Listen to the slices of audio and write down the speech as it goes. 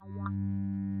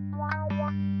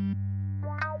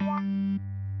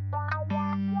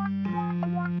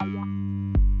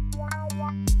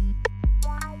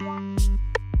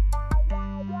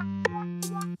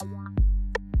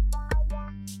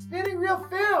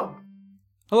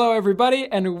Hello,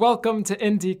 everybody, and welcome to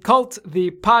Indie Cult,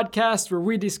 the podcast where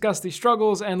we discuss the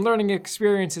struggles and learning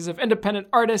experiences of independent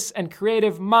artists and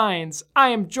creative minds. I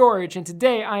am George, and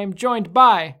today I am joined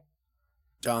by...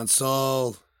 John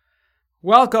Soul.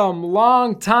 Welcome.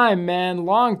 Long time, man.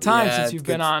 Long time since you've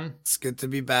been on. It's good to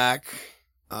be back.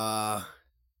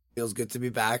 Feels good to be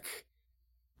back.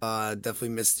 Definitely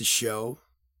missed the show.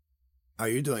 How are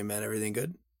you doing, man? Everything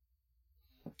good?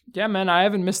 Yeah, man, I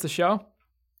haven't missed the show.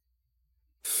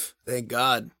 Thank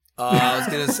God. I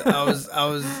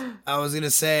was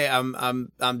gonna say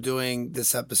I'm doing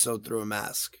this episode through a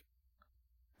mask.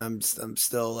 I'm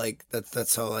still like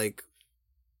that's how like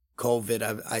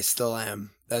COVID I still am.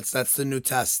 That's the new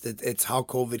test. It's how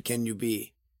COVID can you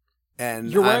be?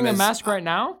 And you're wearing a mask right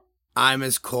now? I'm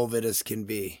as COVID as can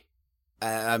be.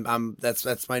 I'm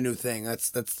that's my new thing. That's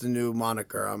the new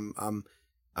moniker. I'm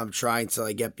trying to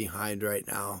like get behind right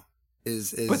now.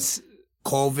 Is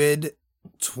COVID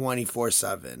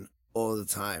 24/7 all the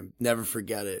time. Never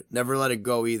forget it. Never let it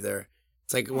go either.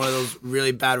 It's like one of those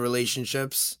really bad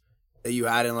relationships that you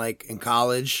had in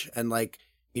college, and like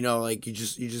you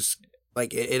just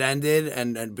like it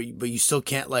ended, but you still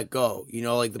can't let go. You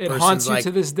know, like the person's haunts you like,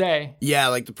 to this day. Yeah,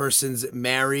 like the person's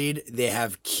married, they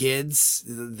have kids,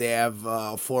 they have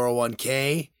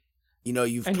 401k. You know,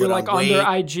 you've and put you're like on weight.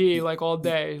 under IG like all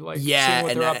day, like seeing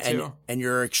what they're up to. And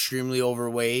you're extremely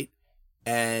overweight,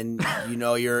 and you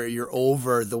know you're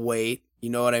over the weight. You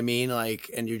know what I mean? Like,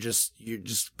 and you're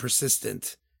just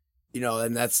persistent. You know,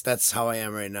 and that's how I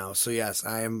am right now. So yes,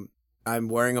 I'm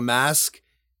wearing a mask,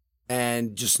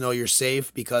 and just know you're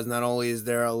safe, because not only is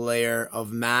there a layer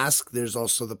of mask, there's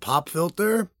also the pop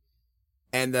filter.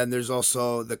 And then there's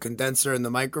also the condenser and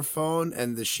the microphone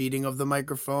and the sheeting of the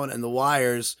microphone and the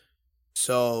wires.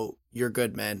 So you're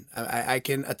good, man. I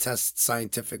can attest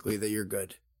scientifically that you're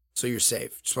good. So you're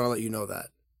safe. Just want to let you know that.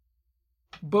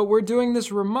 But we're doing this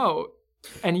remote,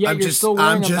 and yet you're still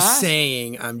wearing a mask?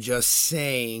 I'm just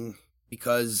saying,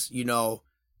 because, you know,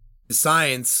 the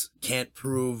science can't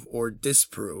prove or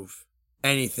disprove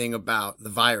anything about the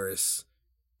virus.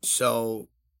 So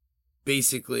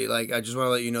basically, like, I just want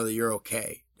to let you know that you're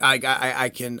okay. I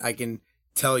can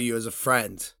tell you as a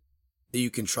friend that you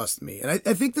can trust me. And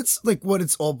I think that's like what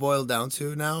it's all boiled down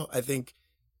to now. I think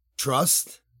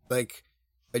trust. Like,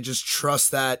 I just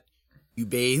trust that you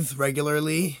bathe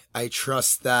regularly. I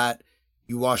trust that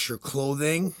you wash your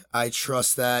clothing. I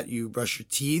trust that you brush your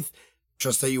teeth.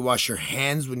 Trust that you wash your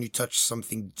hands when you touch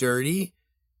something dirty.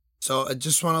 So I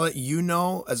just want to let you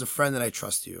know as a friend that I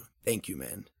trust you. Thank you,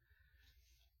 man.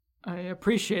 I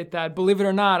appreciate that. Believe it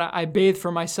or not, I bathe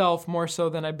for myself more so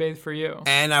than I bathe for you.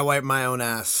 And I wipe my own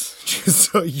ass,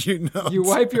 just so you know. You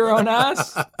wipe your own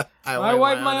ass? I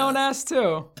wipe my own ass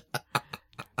too.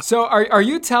 So are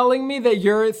you telling me that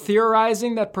you're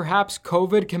theorizing that perhaps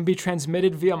COVID can be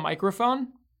transmitted via microphone?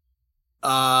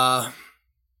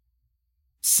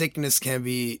 Sickness can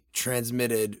be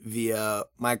transmitted via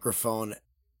microphone,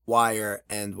 wire,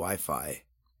 and Wi-Fi.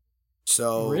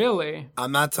 So really,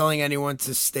 I'm not telling anyone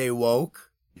to stay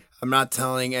woke. I'm not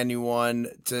telling anyone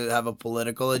to have a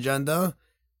political agenda.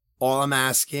 All I'm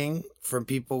asking from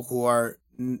people who are,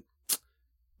 I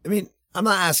mean, I'm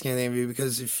not asking anything of you,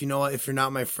 because if you know what, if you're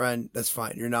not my friend, that's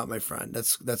fine. You're not my friend.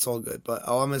 That's all good. But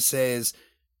all I'm gonna say is,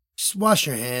 just wash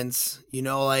your hands. You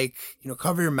know, like, you know,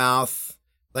 cover your mouth.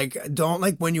 Like, don't,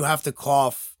 like, when you have to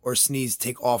cough or sneeze,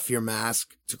 take off your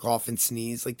mask to cough and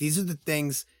sneeze. Like, these are the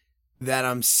things that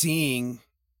I'm seeing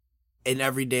in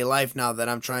everyday life now that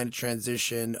I'm trying to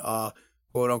transition,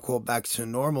 quote unquote, back to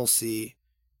normalcy.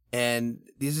 And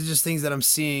these are just things that I'm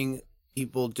seeing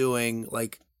people doing,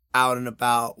 like, out and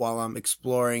about while I'm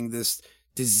exploring this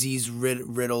disease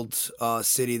riddled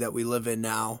city that we live in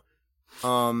now.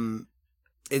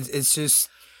 It's just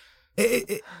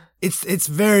it's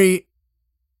very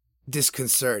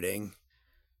disconcerting.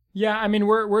 Yeah, I mean,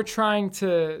 we're trying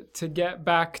to get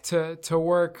back to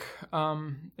work.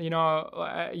 You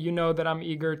know that I'm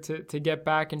eager to get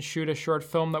back and shoot a short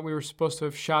film that we were supposed to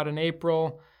have shot in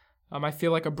April. I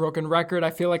feel like a broken record.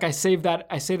 I feel like I say that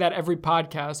every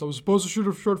podcast. I was supposed to shoot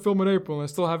a short film in April and I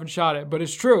still haven't shot it, but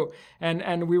it's true.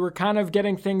 And we were kind of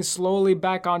getting things slowly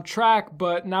back on track,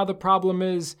 but now the problem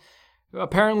is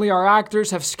apparently our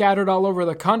actors have scattered all over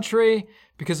the country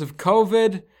because of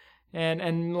COVID.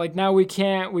 And like now we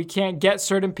can't get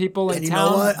certain people in town. And you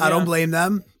know what? Yeah. I don't blame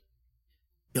them.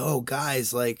 Yo,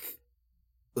 guys, like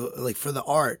for the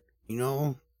art, you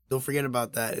know, don't forget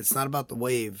about that. It's not about the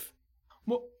wave.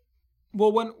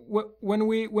 Well, when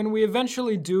we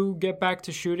eventually do get back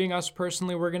to shooting, us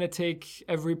personally, we're gonna take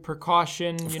every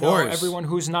precaution. Of you course. know, everyone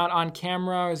who's not on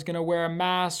camera is gonna wear a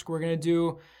mask. We're gonna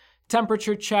do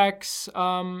temperature checks,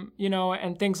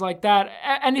 and things like that.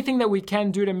 Anything that we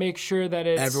can do to make sure that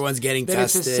everyone's getting that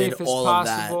tested, it's as safe as all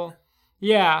possible. of that.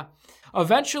 Yeah.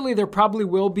 Eventually, there probably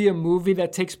will be a movie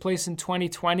that takes place in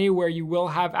 2020 where you will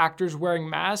have actors wearing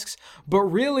masks. But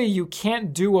really, you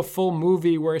can't do a full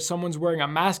movie where someone's wearing a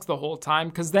mask the whole time,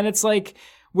 because then it's like,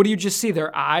 what do you just see?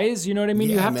 Their eyes? You know what I mean?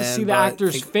 Yeah, you have to see the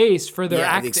actor's face for their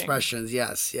acting. acting. The expressions,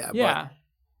 yes. Yeah. Yeah.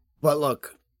 But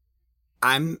look,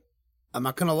 I'm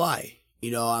not gonna lie.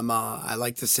 I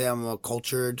like to say I'm a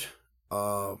cultured,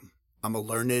 I'm a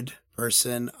learned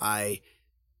person. I'm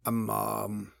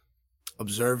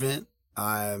observant.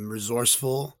 I'm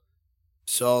resourceful.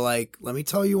 So, let me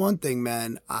tell you one thing,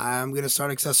 man. I'm gonna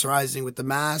start accessorizing with the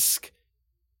mask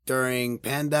during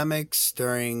pandemics,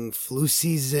 during flu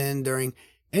season, during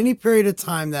any period of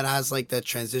time that has that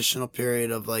transitional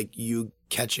period of you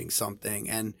catching something.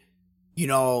 And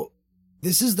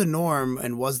this is the norm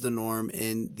and was the norm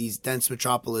in these dense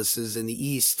metropolises in the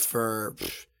East for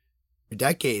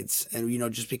decades. And,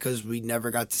 just because we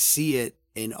never got to see it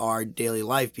in our daily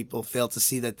life, people fail to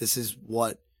see that this is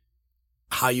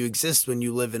how you exist when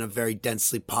you live in a very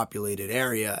densely populated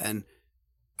area. And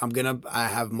I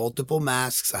have multiple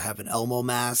masks. I have an Elmo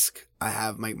mask. I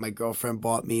have my girlfriend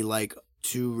bought me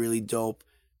 2 really dope,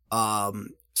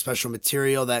 special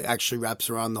material that actually wraps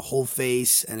around the whole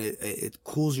face, and it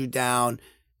cools you down.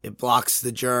 It blocks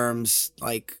the germs,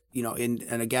 in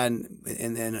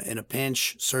a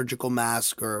pinch, surgical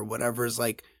mask or whatever is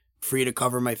free to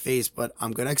cover my face. But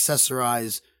I'm going to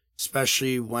accessorize,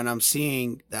 especially when I'm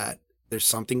seeing that there's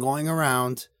something going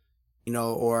around,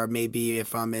 or maybe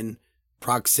if I'm in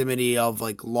proximity of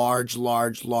large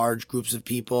groups of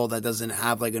people that doesn't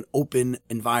have an open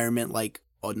environment,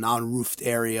 a non-roofed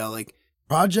area,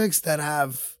 projects that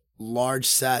have large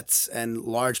sets and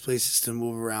large places to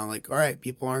move around. All right,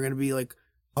 people aren't going to be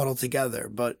huddled together.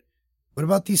 But what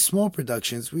about these small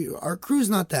productions? Our crew's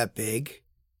not that big.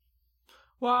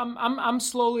 Well, I'm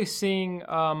slowly seeing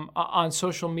on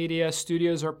social media,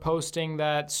 studios are posting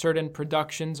that certain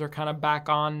productions are kind of back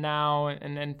on now,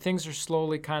 and things are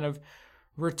slowly kind of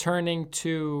returning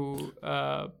to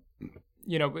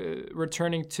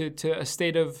returning to a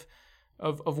state of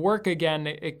work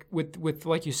again, with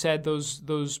like you said,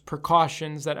 those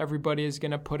precautions that everybody is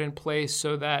going to put in place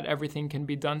so that everything can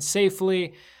be done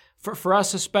safely. For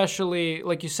us especially,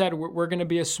 like you said, we're going to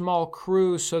be a small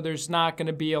crew, so there's not going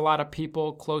to be a lot of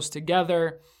people close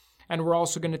together. And we're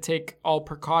also going to take all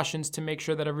precautions to make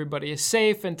sure that everybody is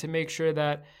safe and to make sure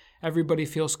that everybody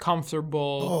feels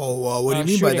comfortable. Oh, what do you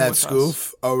mean by that,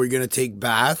 Scoof? Are we going to take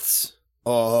baths?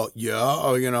 Oh, yeah.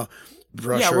 Are we going to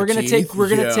brush our teeth? We're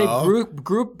gonna take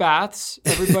group baths,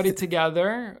 everybody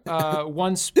together.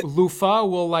 Once loofah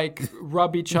will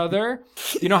rub each other.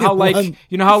 You know how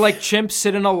chimps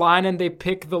sit in a line and they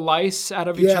pick the lice out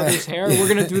of each other's hair? We're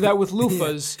gonna do that with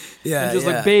loofahs. And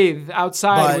just bathe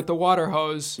outside with the water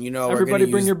hose. Everybody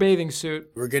bring your bathing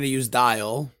suit. We're gonna use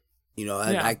Dial.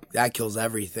 That kills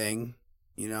everything.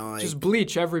 Just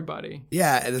bleach everybody.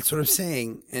 Yeah, that's what I'm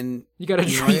saying. And you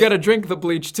gotta drink the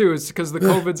bleach too. It's because the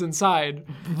COVID's inside.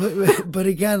 But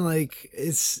again,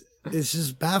 it's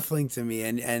just baffling to me.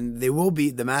 And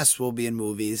the masks will be in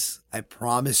movies. I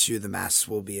promise you, the masks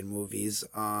will be in movies.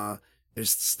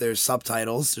 There's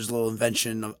subtitles. There's a little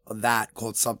invention of that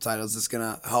called subtitles. That's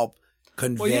gonna help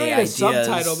convey ideas. Well, you don't need a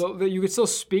subtitle, though. You could still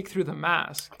speak through the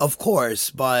mask. Of course,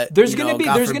 but there's gonna be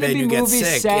you get movies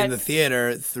sick set in the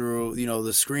theater through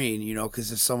the screen.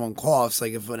 Because if someone coughs,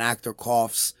 if an actor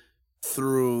coughs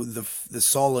through the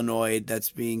solenoid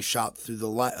that's being shot through the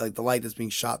light, the light that's being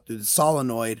shot through the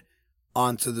solenoid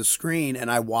onto the screen,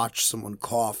 and I watch someone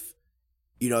cough,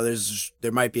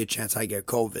 there might be a chance I get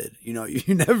COVID.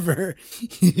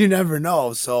 You never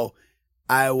know. So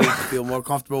I would feel more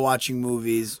comfortable watching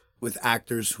movies with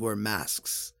actors who wear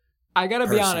masks. I gotta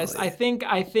be honest. I think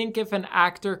if an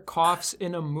actor coughs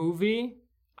in a movie,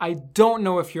 I don't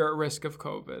know if you're at risk of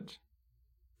COVID.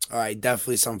 All right,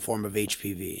 definitely some form of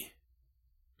HPV.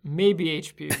 Maybe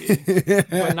HPV,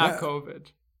 but not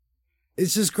COVID.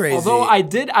 It's just crazy. Although I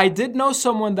did know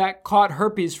someone that caught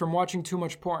herpes from watching too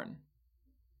much porn.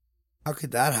 How could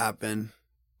that happen?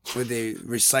 Would they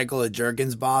recycle a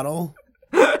Jergens bottle?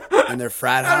 In their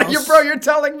frat house? You're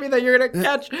telling me that you're going to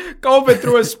catch COVID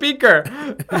through a speaker.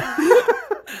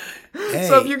 Hey,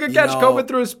 so if you could catch COVID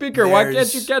through a speaker, why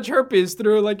can't you catch herpes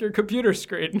through your computer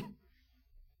screen?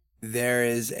 There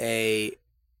is a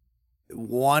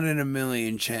 1 in a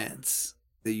million chance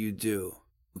that you do,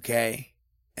 okay?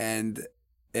 And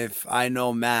if I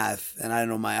know math and I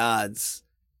know my odds,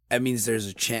 that means there's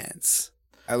a chance.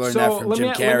 I learned that from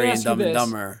Jim Carrey and Dumb and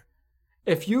Dumber.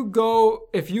 if you go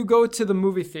to the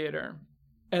movie theater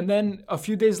and then a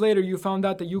few days later you found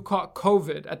out that you caught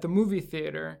COVID at the movie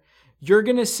theater, you're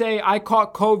going to say I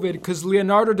caught COVID because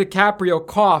Leonardo DiCaprio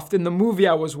coughed in the movie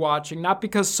I was watching, not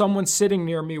because someone sitting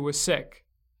near me was sick.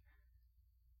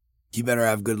 You better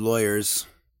have good lawyers.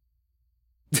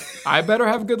 I better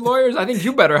have good lawyers? I think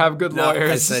you better have good No,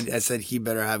 lawyers. I said he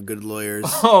better have good lawyers.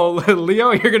 Oh,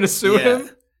 Leo, you're going to sue him?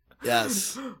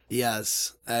 Yes.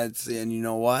 And you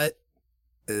know what?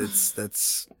 That's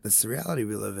the reality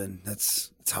we live in.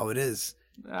 That's how it is.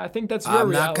 I think that's your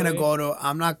reality.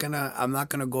 I'm not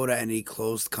gonna go to any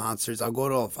closed concerts. I'll go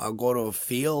to a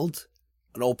field,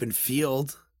 an open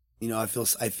field. You know, I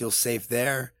feel safe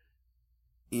there.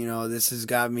 You know, this has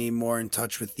got me more in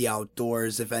touch with the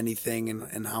outdoors, if anything,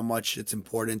 and how much it's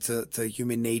important to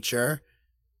human nature.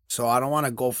 So I don't want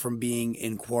to go from being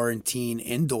in quarantine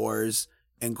indoors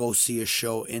and go see a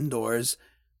show indoors.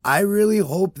 I really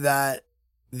hope that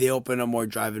they open up more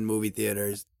drive-in movie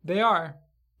theaters. They are.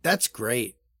 That's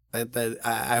great.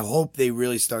 I hope they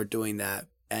really start doing that.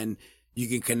 And you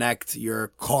can connect your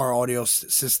car audio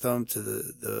system to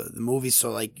the movie.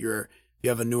 So like you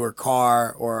have a newer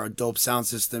car or a dope sound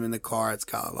system in the car. It's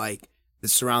got like the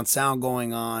surround sound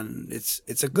going on. It's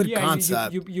a good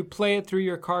concept. You play it through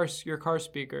your car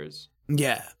speakers.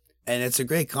 Yeah. And it's a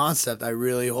great concept. I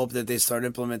really hope that they start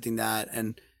implementing that.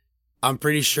 And I'm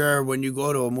pretty sure when you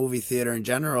go to a movie theater in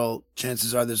general,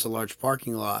 chances are there's a large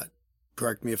parking lot.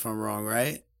 Correct me if I'm wrong,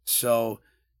 right? So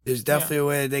there's definitely a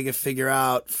way that they can figure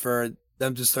out for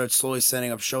them to start slowly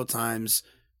setting up showtimes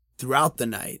throughout the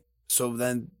night. So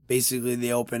then basically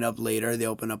they open up later. They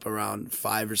open up around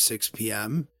 5 or 6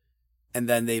 p.m. and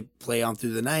then they play on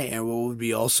through the night. And what would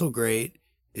be also great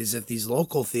is if these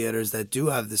local theaters that do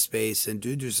have the space and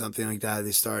do something like that,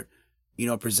 they start,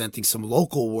 presenting some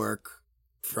local work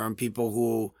from people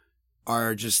who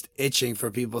are just itching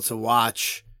for people to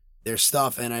watch their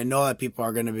stuff. And I know that people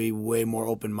are going to be way more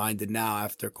open-minded now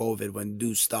after COVID. When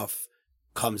new stuff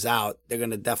comes out, they're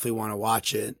going to definitely want to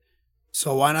watch it.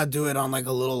 So why not do it on like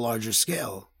a little larger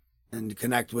scale and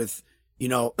connect with,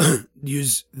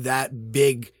 use that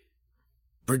big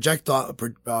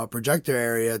projector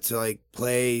area to like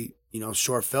play,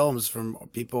 short films from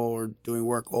people who are doing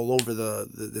work all over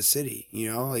the city,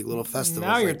 like little festivals.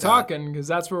 Now you're like talking, because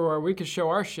that's where we could show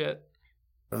our shit.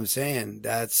 I'm saying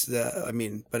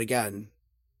but again,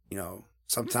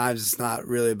 sometimes it's not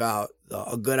really about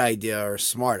a good idea or a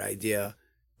smart idea.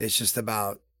 It's just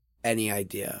about any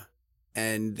idea.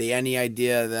 And the any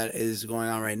idea that is going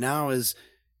on right now is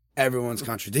everyone's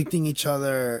contradicting each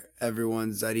other.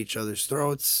 Everyone's at each other's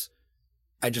throats.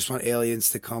 I just want aliens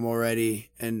to come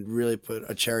already and really put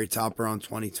a cherry topper on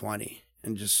 2020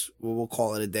 and just, we'll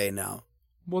call it a day now.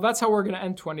 Well, that's how we're going to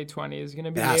end 2020 is going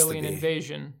to be an alien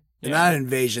invasion. They're not an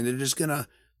invasion. They're just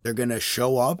they're going to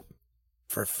show up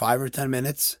for 5 or 10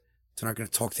 minutes. They're not going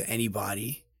to talk to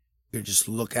anybody. They'll just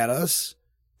look at us,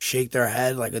 shake their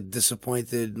head like a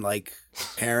disappointed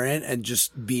parent, and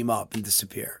just beam up and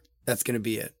disappear. That's going to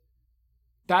be it.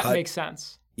 That makes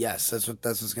sense. Yes, that's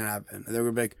what's going to happen. And they're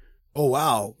going to be like, oh,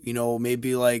 wow,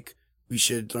 maybe we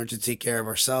should learn to take care of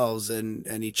ourselves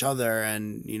and each other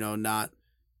and, not,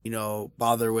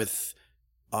 bother with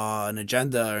an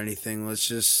agenda or anything. Let's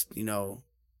just,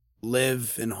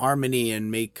 live in harmony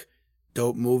and make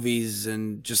dope movies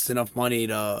and just enough money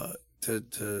to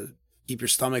keep your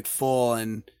stomach full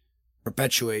and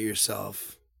perpetuate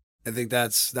yourself. I think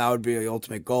that would be the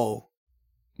ultimate goal.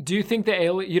 Do you think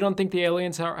you don't think the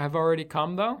aliens have already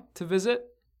come though to visit?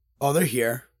 Oh, they're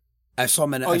here. I've seen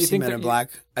Men in Black.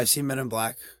 I've seen Men in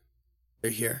Black. They're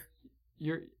here.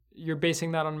 You're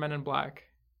basing that on Men in Black.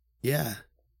 Yeah.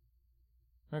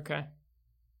 Okay.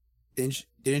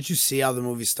 Didn't you see how the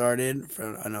movie started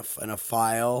in a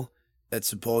file that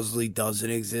supposedly doesn't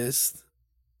exist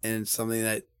and something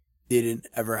that didn't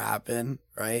ever happen,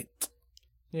 right?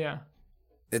 Yeah.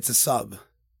 It's a sub.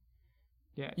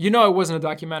 Yeah. It wasn't a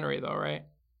documentary though, right?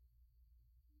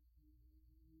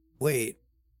 Wait.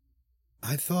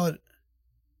 I thought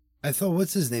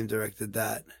what's his name directed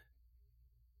that?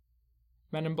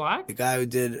 Men in Black? The guy who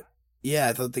did, yeah,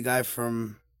 I thought the guy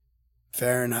from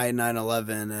Fahrenheit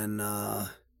 9/11 and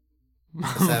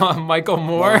Michael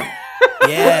Moore.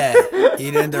 Yeah,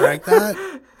 he didn't direct that.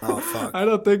 Oh fuck! I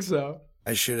don't think so.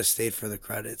 I should have stayed for the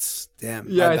credits. Damn.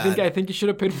 Yeah, I think you should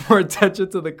have paid more attention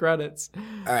to the credits.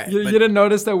 All right, you didn't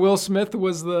notice that Will Smith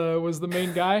was the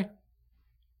main guy?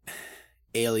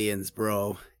 Aliens,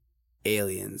 bro.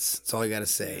 Aliens. That's all I gotta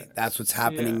say. That's what's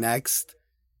happening next,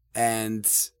 and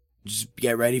just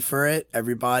get ready for it,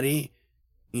 everybody.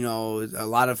 A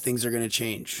lot of things are gonna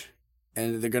change.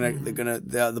 and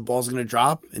the ball's gonna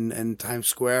drop in Times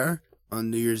Square on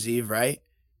New Year's Eve, right?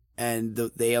 And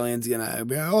the alien's gonna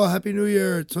be like, oh, Happy New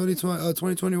Year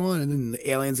 2021, and then the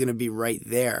alien's gonna be right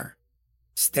there,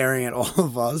 staring at all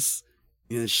of us,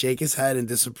 shake his head in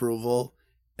disapproval,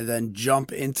 and then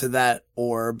jump into that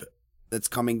orb that's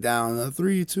coming down.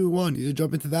 3, 2, 1. You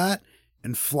jump into that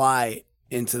and fly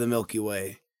into the Milky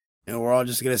Way. And we're all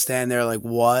just going to stand there like,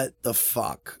 what the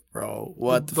fuck, bro?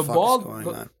 What the fuck is going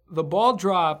on? The ball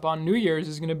drop on New Year's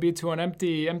is going to be to an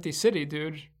empty city,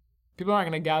 dude. People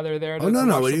aren't going to gather there to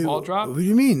watch the ball drop. What do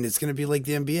you mean? It's going to be like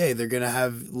the NBA. They're going to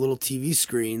have little TV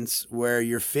screens where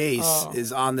your face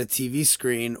is on the TV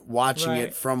screen watching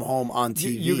it from home on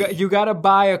TV. You got to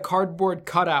buy a cardboard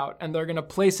cutout, and they're going to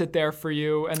place it there for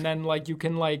you, and then you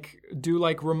can do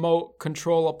remote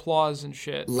control applause and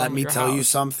shit. Let me tell you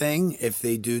something. If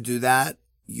they do that,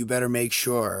 you better make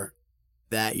sure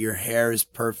that your hair is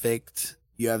perfect.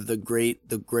 You have the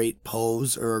great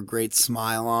pose or a great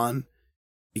smile on.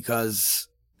 Because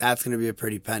that's going to be a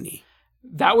pretty penny.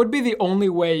 That would be the only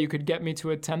way you could get me to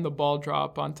attend the ball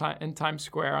drop in Times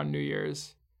Square on New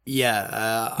Year's.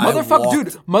 Yeah.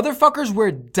 Motherfuckers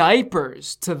wear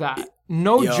diapers to that.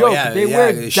 No joke. Yeah, they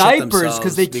wear diapers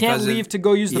because they can't leave to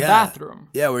go use the bathroom.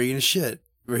 Yeah, where are you going to shit?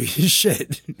 Where are you going to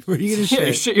shit? Where are you going to shit?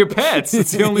 You shit your pants.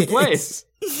 It's the only place.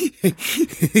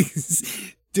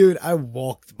 Dude, I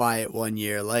walked by it one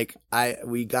year.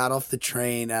 We got off the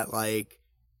train at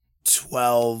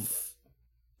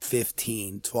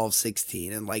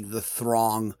 12:16, and the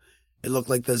throng, it looked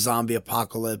like the zombie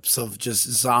apocalypse of just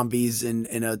zombies in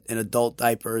adult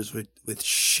diapers with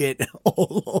shit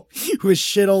all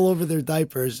over their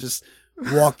diapers, just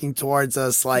walking towards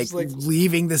us,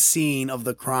 leaving the scene of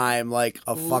the crime like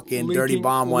a fucking dirty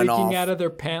bomb went off. Leaking out of their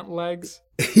pant legs.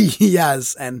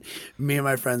 Yes, and me and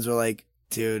my friends were like,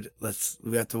 dude,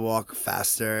 we have to walk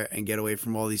faster and get away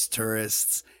from all these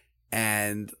tourists.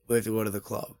 And we have to go to the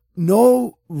club.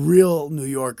 No real New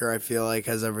Yorker, I feel like,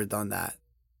 has ever done that.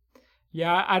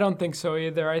 Yeah, I don't think so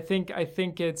either. I think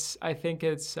it's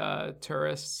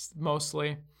tourists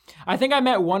mostly. I think I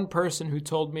met one person who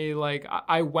told me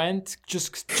I went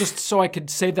just so I could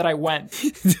say that I went.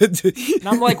 And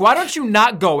I'm like, why don't you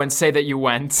not go and say that you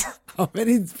went? How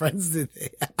many friends did they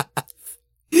have?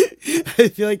 I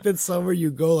feel like that's somewhere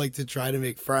you go to try to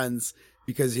make friends.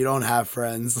 Because you don't have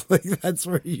friends. That's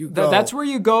where you go. That's where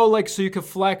you go, so you could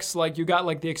flex. You got,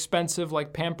 the expensive,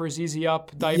 Pampers Easy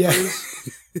Up diapers.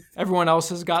 Yeah. Everyone else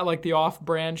has got, the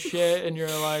off-brand shit, and you're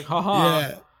like, haha.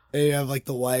 Yeah. And you have,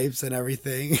 the wipes and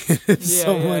everything. And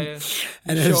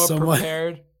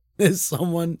if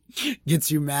someone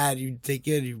gets you mad, you take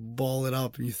it, you ball it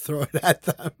up, and you throw it at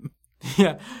them.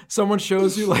 Yeah, someone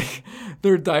shows you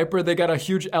their diaper. They got a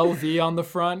huge LV on the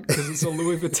front because it's a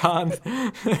Louis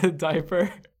Vuitton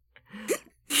diaper.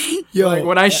 Yo,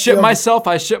 when I shit myself,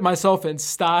 I shit myself in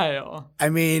style. I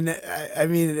mean,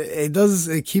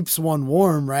 it keeps one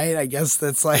warm, right? I guess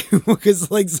that's because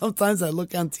sometimes I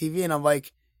look on TV and I'm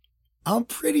like, I'm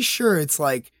pretty sure it's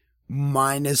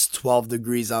minus 12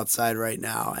 degrees outside right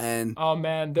now, and oh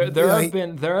man, there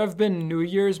have been New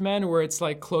Year's, man, where it's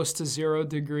close to 0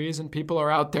 degrees and people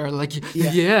are out there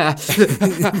yeah.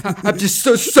 I'm just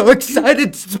so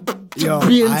excited to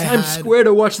be in Times Square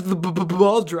to watch the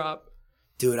ball drop.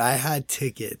 Dude, I had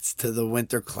tickets to the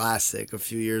Winter Classic a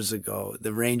few years ago.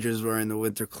 The Rangers were in the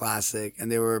Winter Classic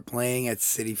and they were playing at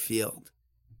Citi Field.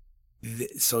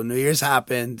 So New Year's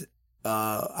happened.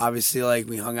 Obviously,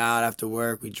 we hung out after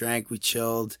work, we drank, we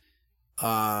chilled,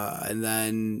 and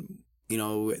then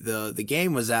the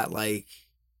game was at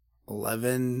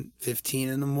 11:15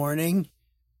 in the morning.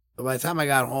 But by the time I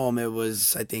got home, it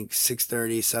was I think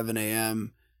 6:30, 7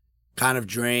 a.m. Kind of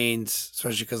drained,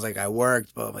 especially because I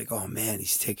worked. But I'm like, oh man,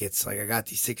 these tickets! I got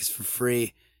these tickets for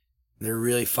free. They're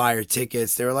really fire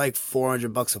tickets. They were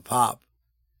 $400 a pop.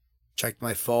 Checked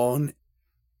my phone.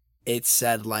 It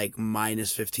said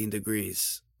minus 15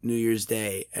 degrees New Year's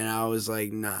Day. And I was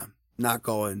like, nah, not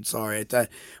going. Sorry.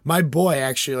 My boy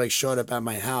actually showed up at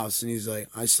my house and he's like,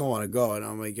 I still want to go. And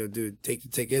I'm like, yo, dude, take the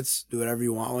tickets, do whatever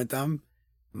you want with them.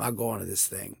 I'm not going to this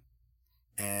thing.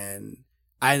 And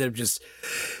I ended up just,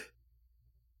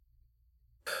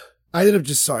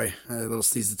 sorry, I had a little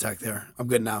sneeze attack there. I'm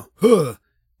good now. Wait,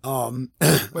 don't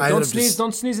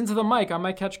sneeze into the mic. I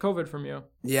might catch COVID from you.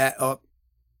 Yeah. Oh,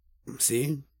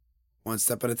 see? One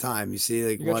step at a time. You see,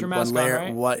 you got one layer. On,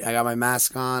 right? What I got my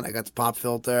mask on. I got the pop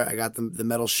filter. I got the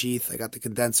metal sheath. I got the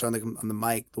condenser on the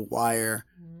mic, the wire,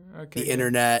 the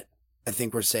internet. I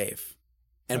think we're safe.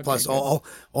 And plus, all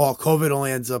COVID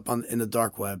only ends up in the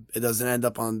dark web. It doesn't end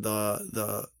up on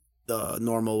the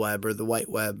normal web or the white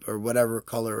web or whatever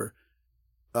color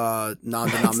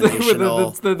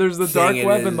non-denominational. There's the dark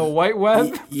web and the white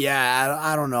web. Yeah,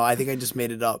 I don't know. I think I just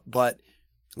made it up, but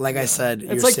like I said,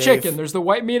 it's like safe. Chicken. There's the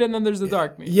white meat and then there's the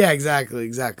dark meat. Yeah, exactly.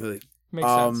 Makes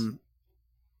sense.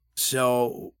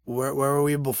 So where were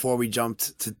we before we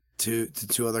jumped to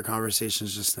two other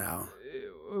conversations just now?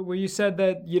 Well, you said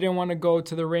that you didn't want to go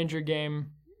to the Ranger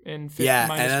game in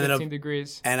minus 15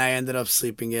 degrees. And I ended up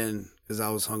sleeping in because I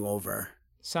was hungover.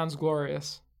 Sounds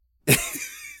glorious.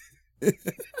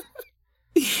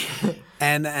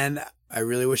 and I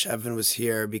really wish Evan was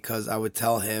here because I would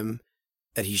tell him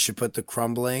that he should put The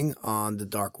Crumbling on the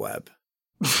dark web.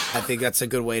 I think that's a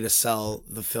good way to sell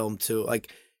the film too.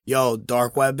 Like, yo,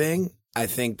 dark webbing. I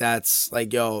think that's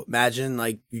like, yo, imagine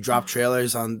like you drop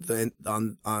trailers on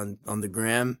the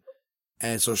gram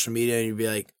and social media, and you'd be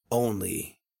like,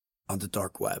 only on the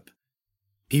dark web.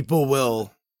 People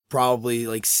will probably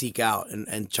like seek out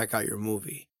and check out your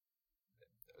movie.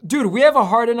 Dude, we have a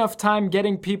hard enough time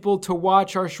getting people to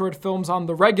watch our short films on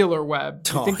the regular web.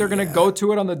 Do you think they're going to go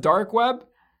to it on the dark web?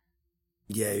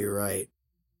 Yeah, you're right.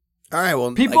 All right,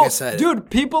 well, people, like I said. Dude,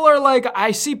 people are like,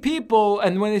 I see people,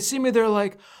 and when they see me, they're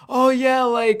like, oh, yeah,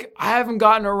 like, I haven't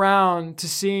gotten around to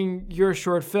seeing your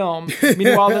short film.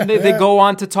 Meanwhile, then they go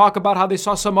on to talk about how they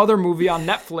saw some other movie on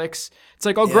Netflix. It's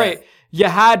like, oh, great. You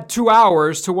had 2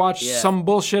 hours to watch some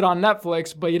bullshit on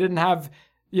Netflix, but you didn't have,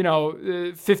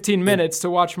 15 minutes to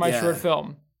watch my short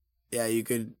film. Yeah, you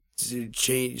could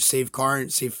save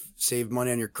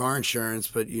money on your car insurance,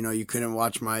 but, you couldn't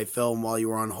watch my film while you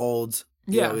were on hold.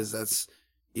 Because that's,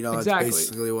 that's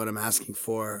basically what I'm asking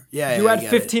for. Yeah, you had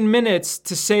 15 minutes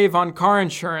to save on car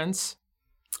insurance.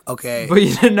 Okay. But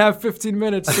you didn't have 15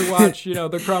 minutes to watch,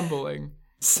 The Crumbling.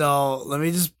 So let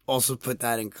me just also put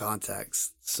that in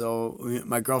context. So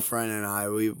my girlfriend and I,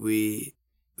 we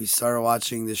started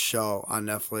watching this show on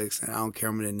Netflix, and I don't care,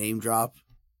 I'm going to name drop.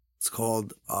 It's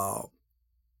called,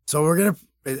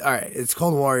 it's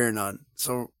called Warrior Nun.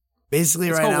 So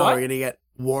basically we're going to get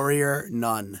Warrior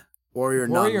Nun. Warrior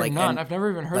Nun. Like Nun. I've never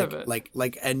even heard of it.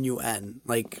 Like N-U-N.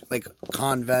 Like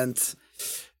convent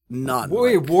nun.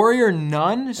 Wait, Warrior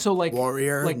Nun? So like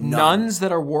Warrior like nun. Nuns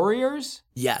that are warriors?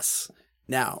 Yes.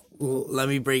 Now, let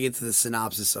me break into the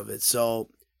synopsis of it. So,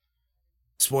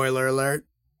 spoiler alert.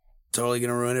 Totally going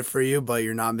to ruin it for you, but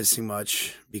you're not missing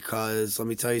much because let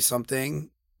me tell you something.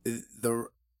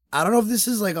 I don't know if this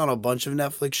is like on a bunch of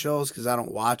Netflix shows because I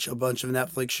don't watch a bunch of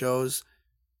Netflix shows,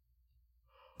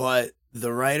 but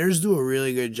the writers do a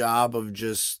really good job of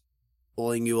just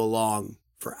pulling you along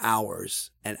for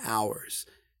hours and hours.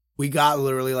 We got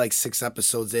literally like 6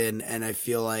 episodes in, and I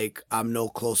feel like I'm no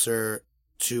closer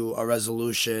to a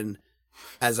resolution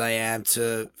as I am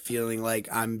to feeling like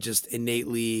I'm just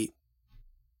innately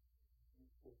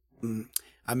an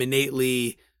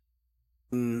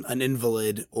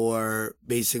invalid, or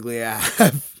basically I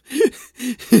have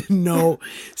no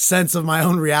sense of my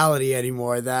own reality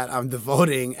anymore, that I'm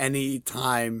devoting any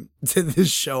time to this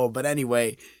show. But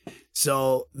anyway,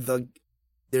 so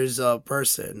there's a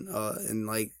person in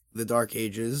like the Dark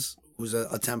Ages who's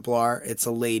a Templar. It's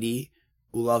a lady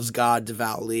who loves God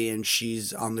devoutly, and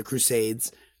she's on the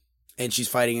Crusades, and she's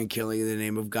fighting and killing in the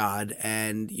name of God.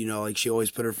 And, like she always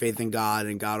put her faith in God,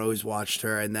 and God always watched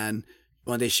her. And then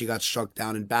one day she got struck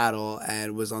down in battle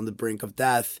and was on the brink of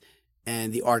death.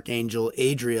 And the Archangel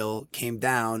Adriel came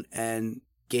down and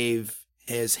gave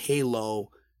his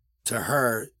halo to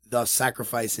her, thus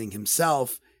sacrificing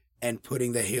himself and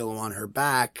putting the halo on her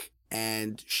back.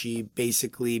 And she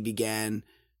basically began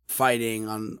fighting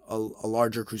on a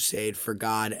larger crusade for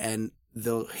God. And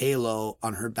the halo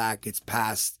on her back gets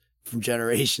passed from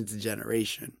generation to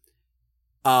generation.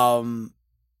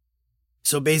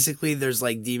 So basically there's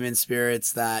like demon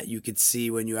spirits that you could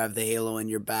see when you have the halo in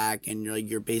your back, and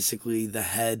you're basically the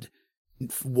head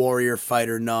warrior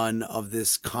fighter nun of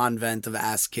this convent of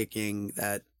ass kicking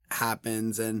that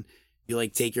happens, and you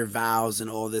like take your vows and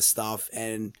all this stuff.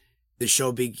 And the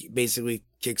show basically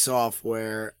kicks off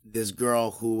where this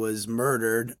girl who was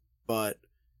murdered, but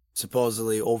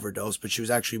supposedly overdosed, but she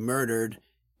was actually murdered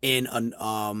in an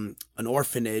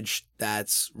orphanage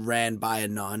that's ran by a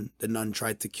nun. The nun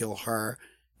tried to kill her,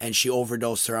 and she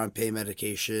overdosed her on pain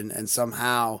medication, and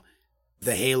somehow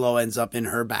the halo ends up in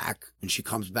her back, and she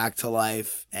comes back to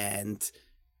life. And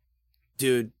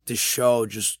dude, the show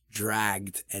just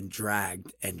dragged and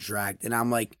dragged and dragged. And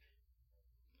I'm like,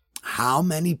 how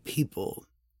many people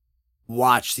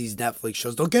watch these Netflix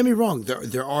shows? Don't get me wrong,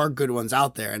 there are good ones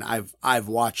out there, and I've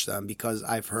watched them because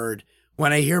I've heard.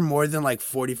 When I hear more than like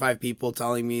 45 people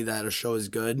telling me that a show is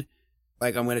good,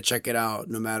 like I'm going to check it out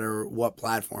no matter what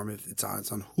platform. If it's on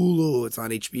Hulu, it's on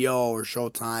HBO or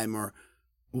Showtime or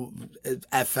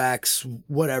FX,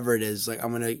 whatever it is. Like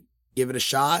I'm gonna give it a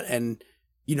shot, and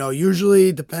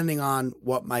usually depending on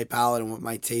what my palate and what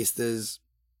my taste is,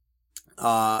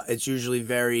 it's usually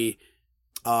very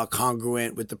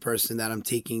congruent with the person that I'm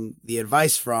taking the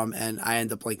advice from, and I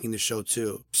end up liking the show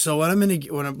too. So what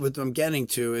I'm getting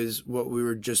to is what we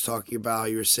were just talking about. How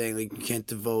you were saying like you can't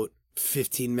devote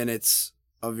 15 minutes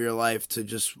of your life to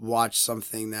just watch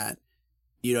something that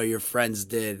your friends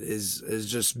did is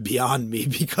just beyond me,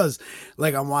 because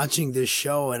like I'm watching this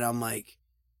show and I'm like,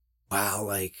 wow,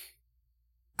 like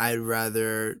I'd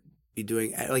rather be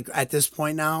doing, like at this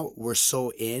point now we're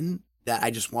so in that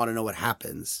I just want to know what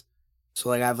happens. So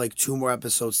like I have like 2 more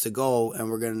episodes to go,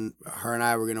 and her and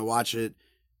I we're gonna watch it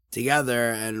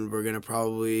together, and we're gonna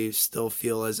probably still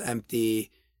feel as empty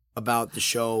about the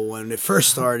show when it first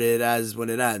started as when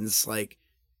it ends. Like,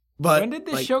 but when did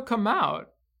this show come out?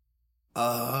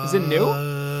 Is it new?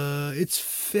 It's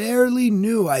fairly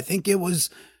new. I think it was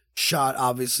shot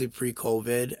obviously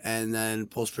pre-COVID, and then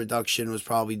post-production was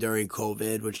probably during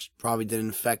COVID, which probably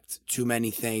didn't affect too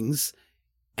many things.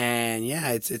 And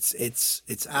yeah,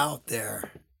 it's out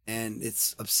there, and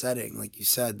it's upsetting, like you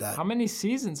said. That how many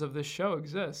seasons of this show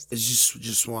exist? It's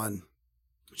just one,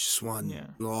 Yeah.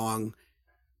 long.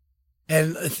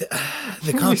 And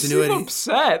the continuity. You seem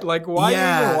upset. Like, why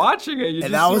are you even watching it? You and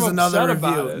just that was seem another upset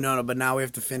review. about it. No, but now we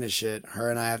have to finish it.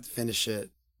 Her and I have to finish it.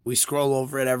 We scroll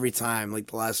over it every time. Like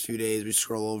the last few days, we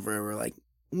scroll over it. And we're like,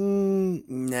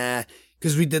 nah,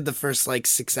 because we did the first like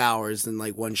 6 hours in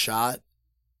like one shot,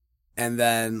 and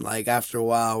then like after a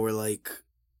while, we're like,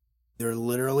 they're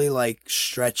literally like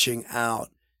stretching out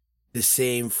the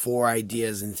same 4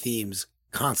 ideas and themes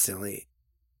constantly.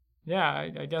 Yeah,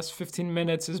 I guess 15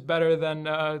 minutes is better than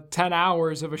 10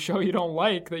 hours of a show you don't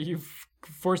like that you've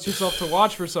forced yourself to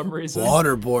watch for some reason.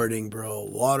 Waterboarding,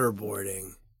 bro.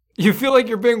 Waterboarding. You feel like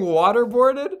you're being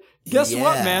waterboarded? Guess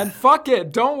what, man? Fuck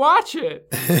it. Don't watch it.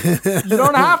 You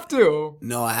don't have to.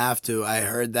 No, I have to. I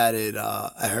heard that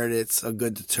I heard it's a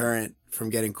good deterrent from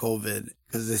getting COVID,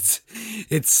 because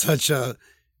it's such a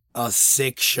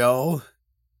sick show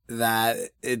that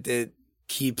it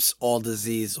keeps all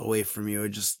disease away from you. It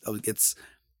just gets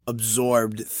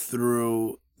absorbed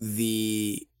through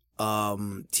the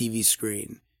TV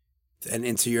screen and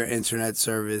into your internet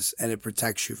service, and it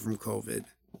protects you from COVID.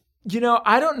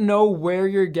 I don't know where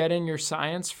you're getting your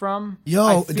science from.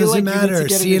 Yo, it doesn't matter.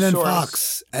 CNN,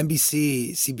 Fox,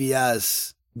 NBC,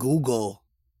 CBS, Google,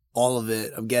 all of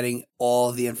it. I'm getting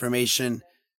all the information.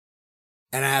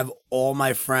 And I have all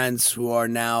my friends who are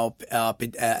now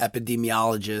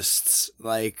epidemiologists,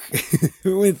 like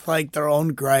with like their own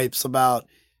gripes about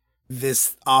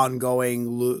this ongoing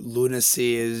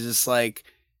lunacy. Is just like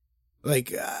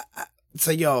it's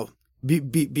like, yo,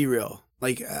 be real.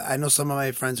 Like, I know some of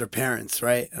my friends are parents,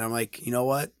 right? And I'm like, you know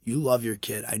what? You love your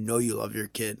kid. I know you love your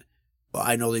kid. But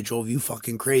I know they drove you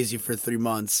fucking crazy for 3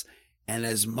 months. And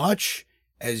as much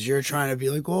as you're trying to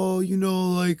be like, oh,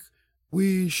 like,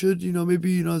 we should,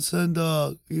 maybe, send,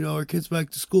 our kids back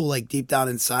to school. Like, deep down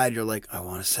inside, you're like, I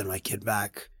want to send my kid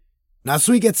back. Not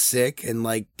so he gets sick and,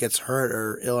 like, gets hurt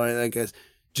or ill or anything like that.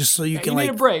 Just so you can, need like,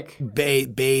 a break.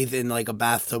 Bathe in, like, a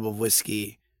bathtub of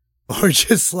whiskey. Or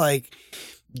just, like,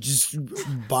 just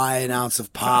buy an ounce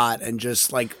of pot and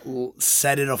just, like,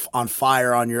 set it on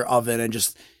fire on your oven and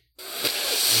just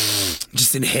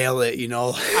inhale it,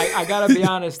 I gotta be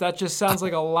honest, that just sounds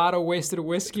like a lot of wasted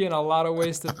whiskey and a lot of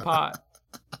wasted pot.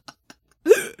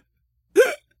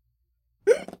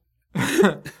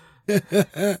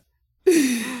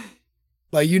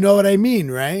 But you know what I mean,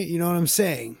 right? You know what I'm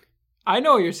saying? I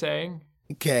know what you're saying.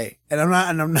 Okay. And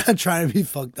I'm not trying to be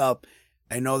fucked up.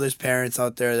 I know there's parents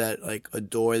out there that like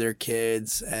adore their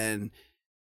kids,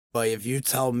 but if you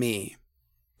tell me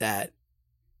that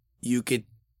you could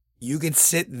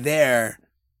sit there,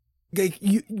 like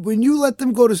when you let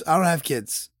them go to, I don't have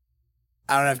kids.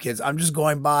 I'm just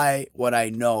going by what I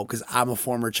know, because I'm a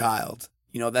former child.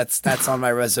 That's on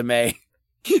my resume.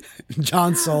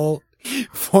 John Soul,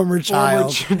 former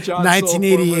child, John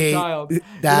 1988. Soul, former child. You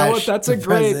know what?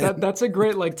 That's a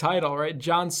great like title, right?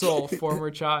 John Soul, former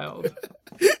child.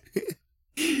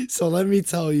 So let me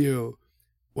tell you,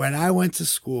 when I went to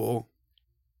school,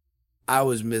 I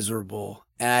was miserable,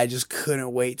 and I just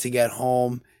couldn't wait to get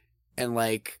home and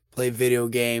like play video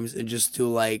games and just do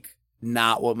like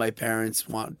not what my parents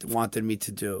wanted me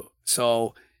to do.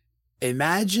 So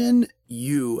imagine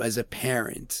you as a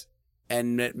parent,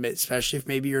 and especially if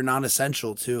maybe you're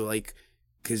non-essential too, like,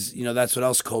 because that's what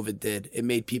else COVID did. It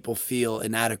made people feel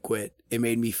inadequate. It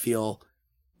made me feel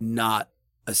not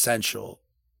essential.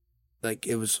 Like,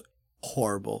 it was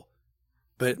horrible.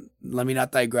 But let me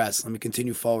not digress. Let me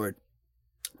continue forward.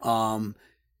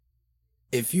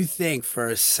 If you think for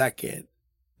a second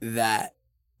that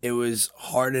it was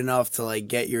hard enough to like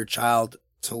get your child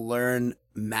to learn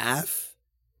math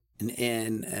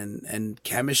and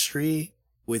chemistry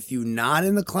with you not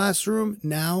in the classroom,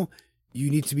 now you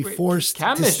need to be forced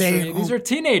to stay home. These are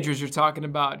teenagers you're talking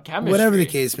about. Chemistry. Whatever the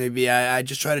case may be, I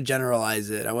just try to generalize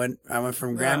it. I went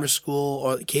from grammar school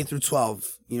or K through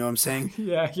 12. You know what I'm saying?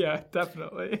 Yeah,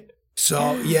 definitely.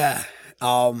 So yeah,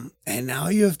 and now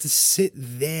you have to sit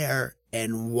there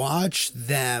and watch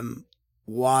them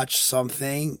watch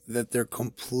something that they're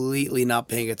completely not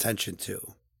paying attention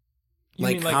to. You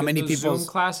mean like how many people? Zoom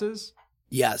classes?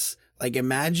 Yes. Like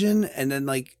imagine, and then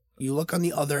like you look on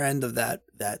the other end of that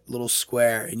little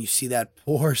square and you see that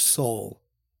poor soul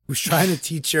who's trying to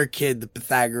teach your kid the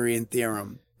Pythagorean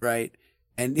theorem, right?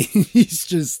 And he's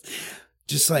just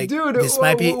like, dude, this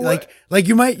might be like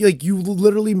you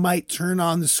literally might turn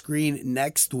on the screen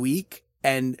next week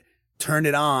and turn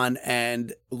it on,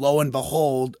 and lo and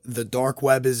behold, the dark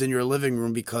web is in your living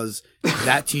room because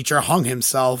that teacher hung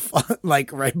himself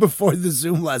like right before the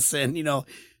Zoom lesson. You know,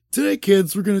 today,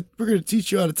 kids, we're gonna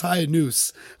teach you how to tie a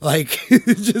noose, like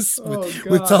just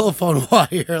with telephone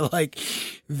wire. Like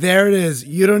there it is.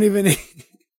 You don't even.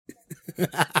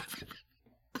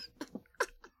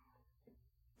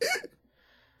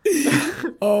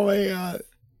 Oh my god.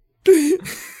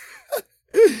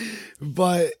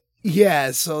 But yeah,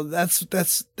 so that's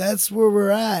where we're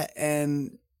at,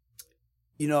 and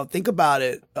you know, think about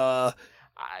it. I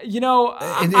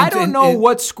don't know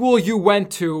what school you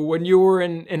went to when you were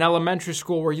in elementary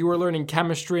school where you were learning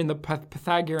chemistry and the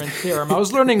Pythagorean theorem. I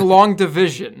was learning long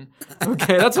division.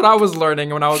 Okay, that's what I was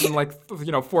learning when I was in like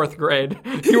fourth grade.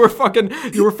 You were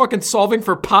fucking solving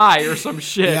for pi or some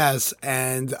shit. Yes,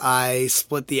 and I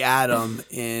split the atom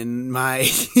in my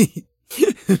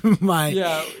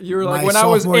yeah. You were like, when I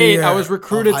was 8, I was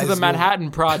recruited to the Manhattan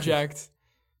Project.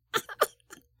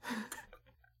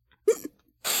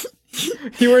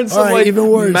 You were in some even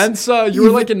worse. Mensa. You were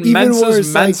like in Mensa's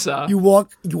worse, Mensa. Like, you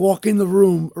walk in the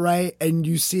room, right, and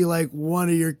you see like one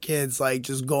of your kids like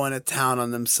just going to town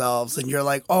on themselves, and you're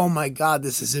like, oh my god,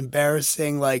 this is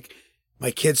embarrassing. Like my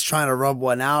kid's trying to rub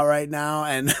one out right now,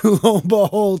 and lo and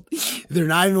behold, they're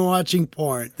not even watching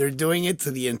porn. They're doing it to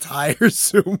the entire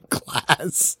Zoom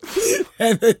class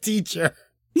and the teacher.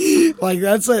 Like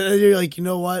that's like, you're like, you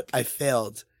know what? I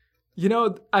failed. You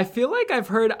know, I feel like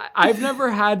I've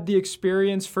never had the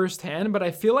experience firsthand, but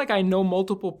I feel like I know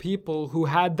multiple people who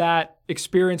had that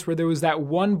experience where there was that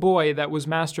one boy that was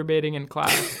masturbating in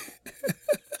class.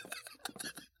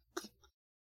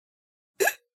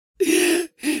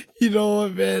 You know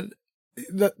what, man?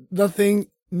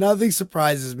 Nothing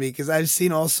surprises me because I've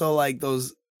seen also like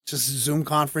those just Zoom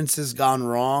conferences gone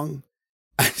wrong.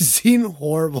 I've seen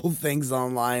horrible things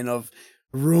online of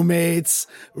roommates.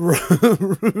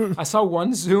 I saw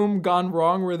one Zoom gone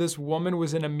wrong where this woman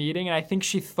was in a meeting and I think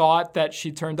she thought that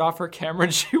she turned off her camera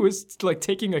and she was like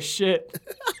taking a shit.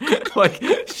 Like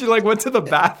she like went to the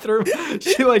bathroom.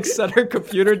 She like set her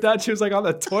computer down. She was like on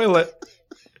the toilet.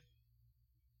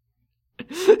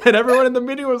 And everyone in the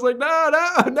meeting was like,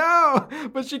 no.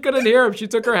 But she couldn't hear him. She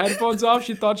took her headphones off.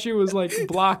 She thought she was like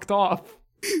blocked off.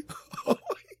 Oh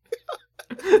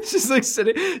she's like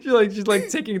sitting. She's like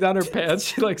taking down her pants.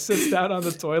 She like sits down on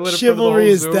the toilet. Chivalry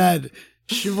is dead.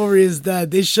 Chivalry is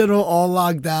dead. They should have all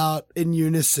logged out in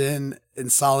unison, in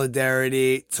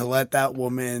solidarity, to let that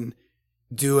woman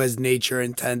do as nature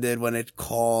intended when it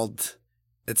called.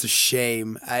 It's a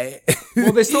shame.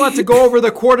 Well, they still have to go over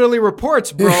the quarterly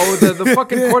reports, bro. The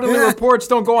fucking quarterly reports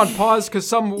don't go on pause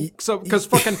because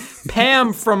fucking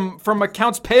Pam from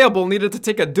accounts payable needed to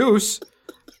take a deuce.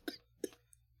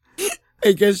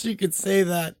 I guess you could say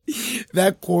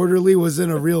that quarterly was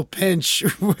in a real pinch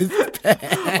with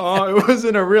Pam. Oh, it was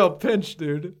in a real pinch,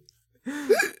 dude.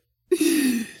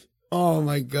 Oh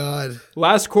my god.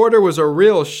 Last quarter was a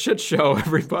real shit show,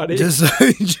 everybody.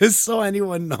 Just so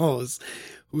anyone knows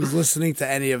who's listening to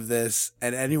any of this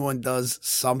and anyone does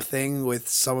something with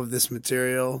some of this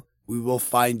material, we will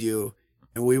find you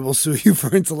and we will sue you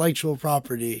for intellectual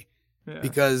property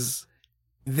because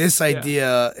this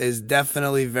idea is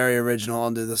definitely very original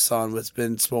under the sun, what's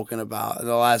been spoken about in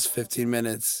the last 15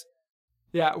 minutes.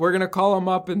 Yeah, we're going to call him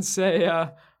up and say,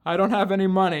 I don't have any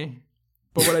money,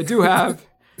 but what I do have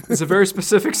is a very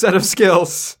specific set of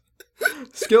skills.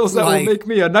 Skills that will make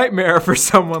me a nightmare for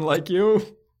someone like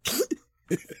you.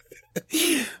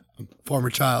 Former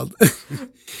child.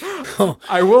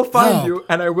 I will find you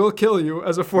and I will kill you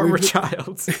as a former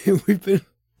child. We've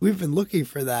been looking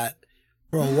for that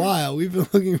for a while. We've been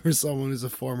looking for someone who's a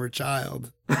former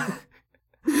child.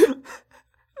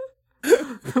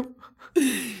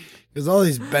 Because all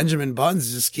these Benjamin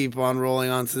Buttons just keep on rolling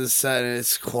onto the set, and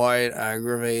it's quite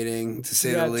aggravating, to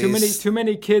say the least. Too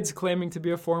many kids claiming to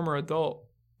be a former adult.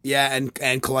 Yeah,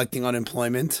 and collecting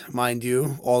unemployment, mind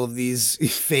you. All of these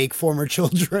fake former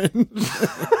children.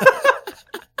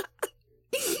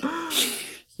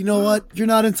 You know what? You're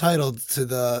not entitled to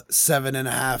the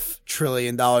 $7.5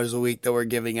 trillion a week that we're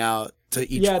giving out to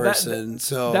each person.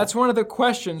 So that's one of the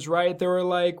questions, right? They were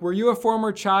like, "Were you a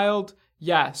former child?"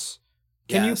 Yes.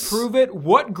 Can you prove it?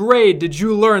 What grade did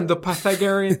you learn the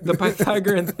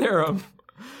Pythagorean theorem?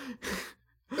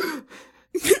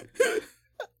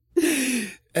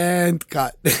 And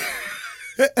cut.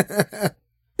 I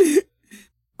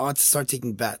want to start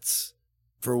taking bets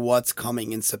for what's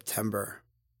coming in September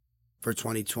for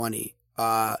 2020.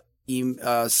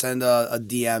 Send a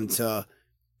DM to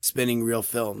Spinning Real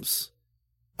Films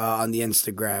on the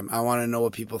Instagram. I want to know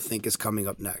what people think is coming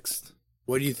up next.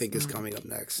 What do you think is coming up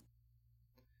next?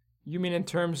 You mean in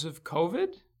terms of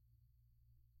COVID?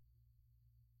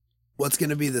 What's going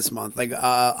to be this month? Like,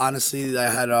 honestly,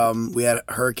 we had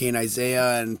Hurricane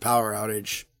Isaiah and power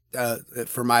outage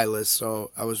for my list,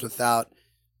 so I was without.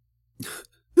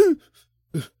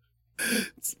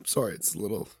 Sorry, it's a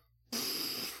little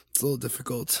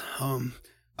difficult. I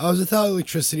was without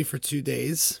electricity for 2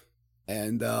 days,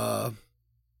 and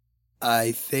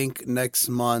I think next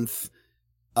month,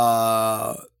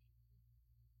 there's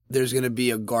going to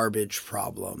be a garbage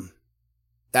problem.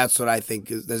 That's what I think.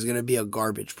 There's going to be a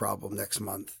garbage problem next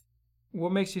month.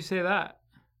 What makes you say that?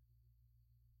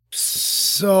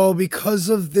 So because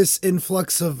of this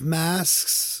influx of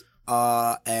masks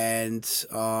and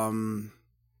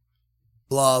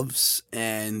gloves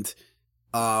and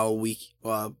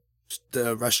the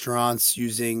restaurants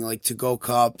using like to-go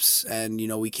cups, and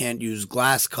we can't use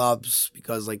glass cups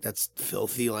because like that's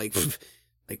filthy. Like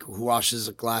who washes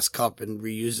a glass cup and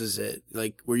reuses it?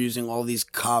 Like, we're using all these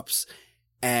cups.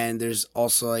 And there's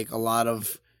also like a lot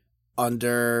of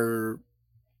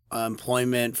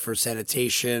employment for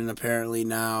sanitation apparently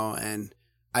now. And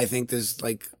I think there's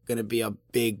like going to be a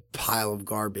big pile of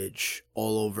garbage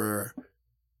all over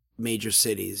major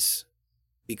cities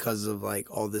because of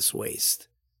like all this waste.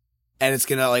 And it's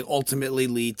going to like ultimately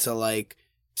lead to like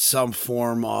some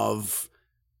form of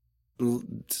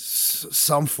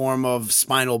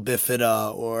spinal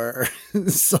bifida or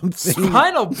something.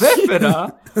 Spinal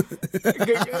bifida?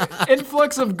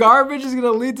 Influx of garbage is going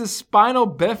to lead to spinal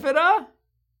bifida?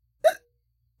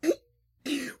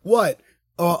 What?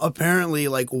 Apparently,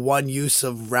 like, one use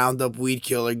of Roundup weed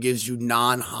killer gives you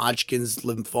non-Hodgkin's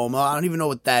lymphoma. I don't even know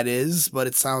what that is, but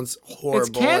it sounds horrible.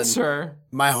 It's cancer.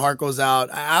 My heart goes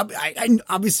out. I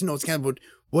obviously know it's cancer, but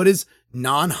what is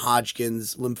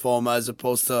non-Hodgkin's lymphoma as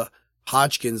opposed to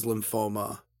Hodgkin's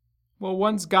lymphoma? Well,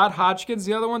 one's got Hodgkin's,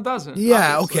 the other one doesn't.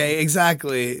 Yeah, obviously. Okay,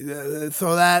 exactly.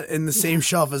 Throw that in the same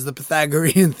shelf as the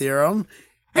Pythagorean theorem.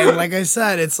 And like I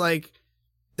said, it's like,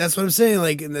 that's what I'm saying.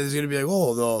 Like, and there's going to be like,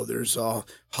 oh, no, there's a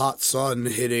hot sun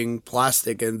hitting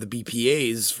plastic, and the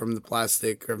BPAs from the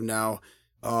plastic have now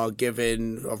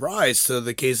given a rise to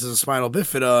the cases of spinal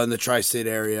bifida in the tri-state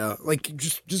area. Like,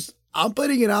 just I'm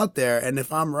putting it out there, and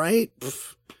if I'm right,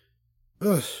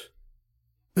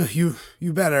 you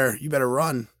better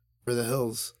run for the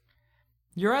hills.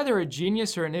 You're either a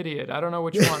genius or an idiot. I don't know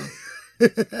which one.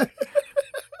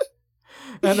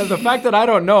 And the fact that I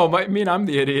don't know might mean I'm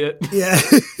the idiot. Yeah.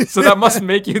 So that must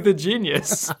make you the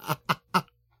genius.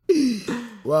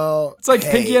 Well, it's like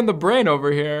Pinky and the Brain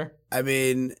over here. I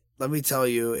mean, let me tell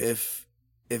you, if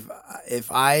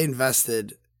I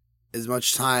invested as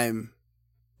much time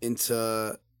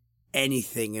into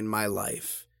anything in my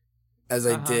life as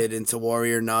I did into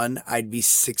Warrior Nun, I'd be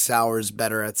 6 hours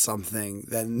better at something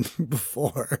than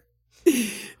before.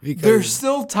 Because there's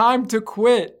still time to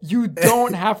quit. You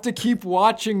don't have to keep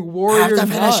watching Warrior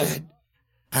Nun.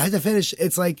 I have to finish.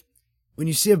 It's like when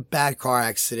you see a bad car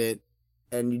accident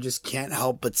and you just can't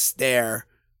help but stare,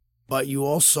 but you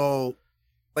also,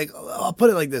 like, I'll put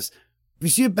it like this. If you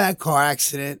see a bad car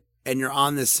accident and you're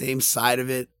on the same side of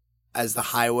it as the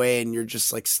highway and you're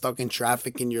just like stuck in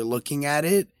traffic and you're looking at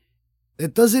it,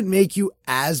 it doesn't make you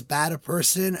as bad a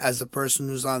person as the person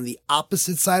who's on the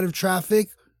opposite side of traffic,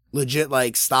 legit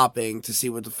like stopping to see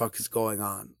what the fuck is going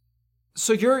on.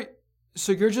 So you're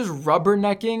just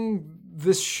rubbernecking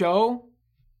this show?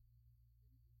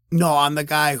 No, I'm the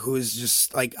guy who's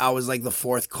just like, I was like the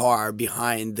fourth car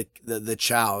behind the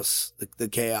chows, the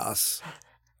chaos.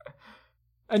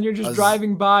 And you're just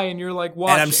driving by and you're like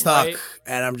watching, and I'm stuck, right?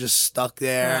 And I'm just stuck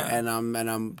there, Yeah. and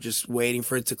I'm just waiting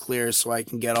for it to clear so I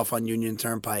can get off on Union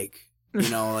Turnpike.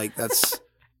 Like that's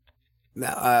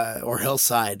or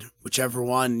Hillside, whichever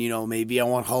one. Maybe I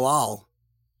want halal,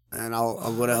 and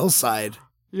I'll go to Hillside.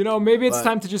 Maybe it's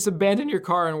time to just abandon your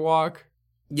car and walk.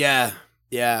 Yeah.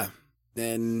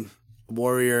 And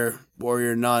Warrior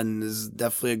Nun is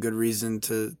definitely a good reason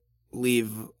to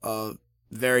leave a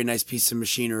very nice piece of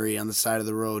machinery on the side of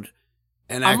the road.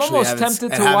 And I'm almost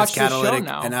tempted to watch the show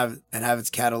now. And have its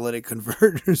catalytic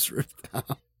converters ripped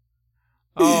out.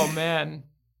 Oh man!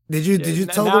 Did you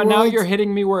tell the world? Now you're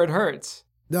hitting me where it hurts.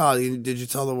 No, did you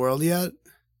tell the world yet?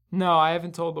 No, I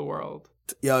haven't told the world.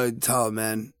 Yo, tell it,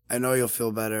 man. I know you'll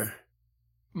feel better.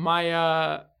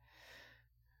 My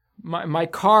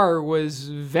car was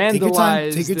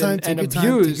vandalized and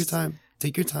abused.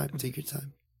 Take your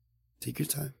time.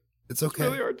 It's okay.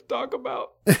 It's really hard to talk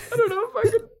about. I don't know if I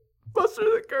can muster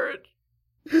the courage.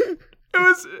 It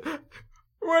was...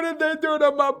 What did they do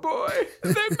to my boy?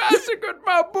 They massacred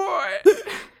my boy.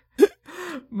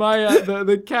 My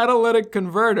the catalytic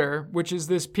converter, which is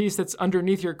this piece that's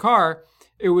underneath your car,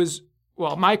 it was,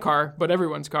 well, my car, but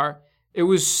everyone's car, it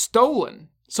was stolen.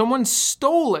 Someone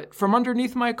stole it from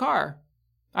underneath my car.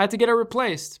 I had to get it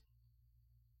replaced.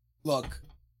 Look.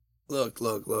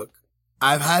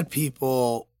 I've had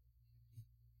people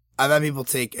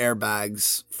take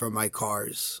airbags from my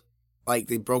cars. Like,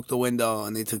 they broke the window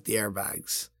and they took the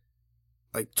airbags.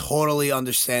 Like, totally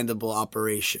understandable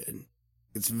operation.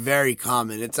 It's very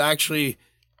common. It's actually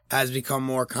has become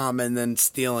more common than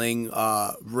stealing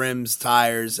rims,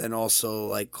 tires, and also,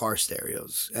 like, car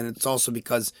stereos. And it's also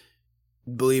because,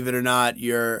 believe it or not,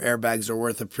 your airbags are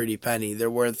worth a pretty penny. They're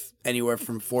worth anywhere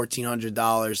from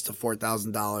 $1,400 to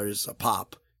 $4,000 a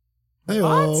pop.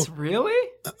 What? Really?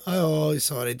 Oh, you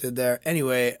saw what I did there.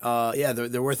 Anyway, yeah,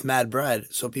 they're worth mad bread.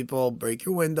 So people break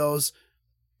your windows.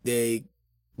 They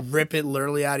rip it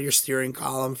literally out of your steering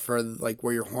column for, like,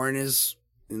 where your horn is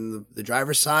in the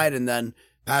driver's side, and then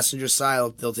passenger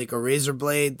side, they'll take a razor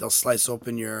blade, they'll slice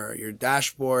open your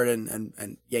dashboard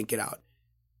and yank it out.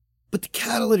 But the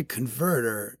catalytic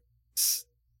converter,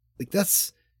 like,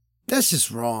 that's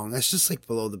just wrong. That's just, like,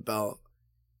 below the belt.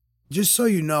 Just so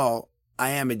you know, I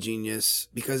am a genius,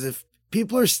 because if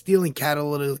people are stealing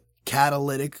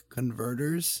catalytic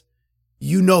converters,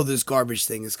 this garbage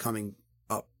thing is coming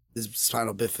up, this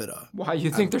spinal bifida. Why, you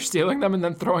think they're stealing them and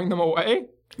then throwing them away?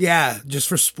 Yeah, just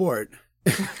for sport.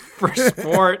 For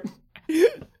sport.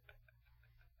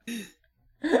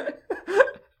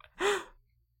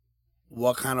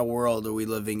 What kind of world are we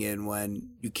living in when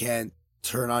you can't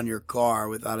turn on your car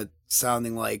without it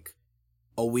sounding like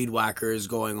a weed whacker is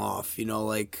going off?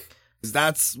 Like, 'cause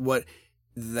that's what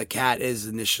the cat is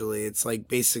initially. It's like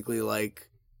basically like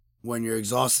when your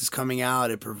exhaust is coming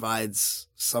out, it provides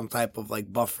some type of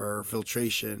like buffer or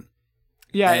filtration.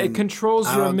 Yeah, it controls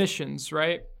your emissions,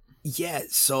 right? Yeah,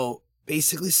 so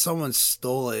basically someone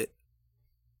stole it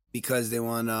because they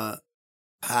want to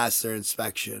pass their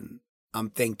inspection. I'm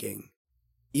thinking,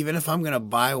 even if I'm going to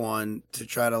buy one to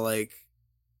try to like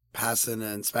pass an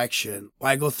inspection,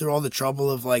 why go through all the trouble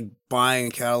of like buying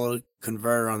a catalytic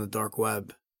converter on the dark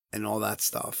web and all that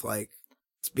stuff? Like,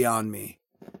 it's beyond me.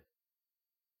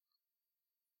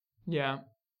 Yeah.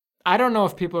 I don't know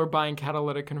if people are buying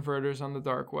catalytic converters on the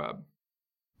dark web.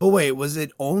 But wait, was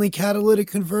it only catalytic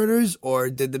converters,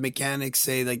 or did the mechanics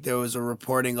say like there was a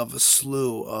reporting of a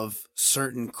slew of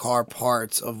certain car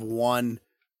parts of one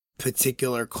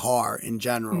particular car in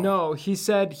general? No, he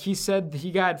said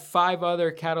he got 5 other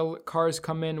cars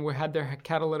come in who had their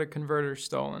catalytic converters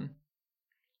stolen.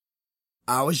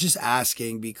 I was just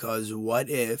asking because what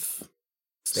if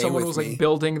someone was like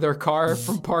building their car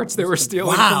from parts they were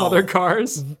stealing from other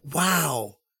cars?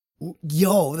 Wow.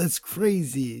 Yo, that's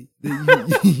crazy.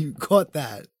 You caught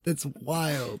that. That's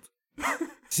wild.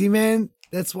 See, man,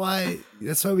 that's why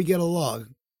we get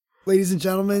along. Ladies and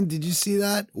gentlemen, did you see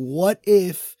that? What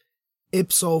if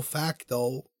ipso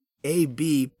facto,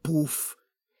 AB, poof,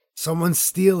 someone's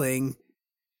stealing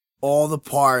all the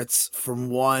parts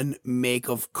from one make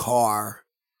of car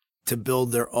to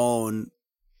build their own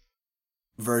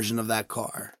version of that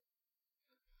car?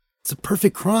 It's a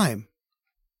perfect crime.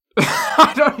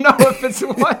 I don't know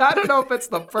if it's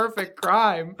the perfect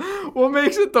crime. What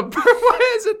makes it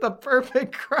why is it the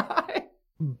perfect crime?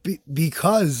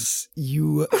 Because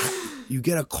you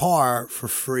get a car for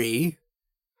free,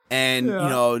 and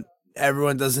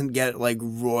everyone doesn't get like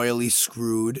royally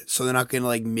screwed, so they're not gonna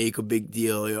like make a big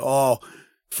deal. Oh,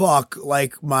 fuck!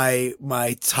 Like my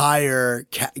tire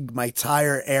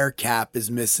air cap is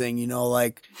missing.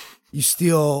 Like you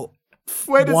steal.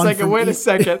 Wait a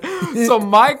second. So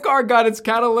my car got its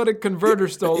catalytic converter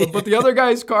stolen, but the other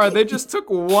guy's car, they just took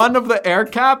one of the air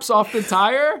caps off the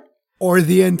tire? Or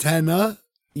the antenna.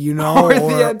 you know, or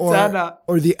the antenna,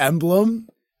 or the emblem,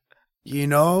 you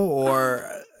know, or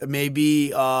maybe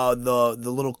the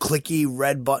little clicky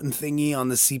red button thingy on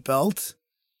the seatbelt,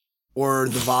 or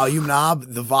the volume knob.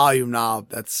 The volume knob.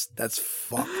 That's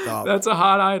fucked up. That's a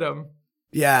hot item.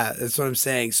 Yeah, that's what I'm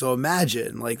saying. So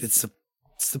imagine, like, it's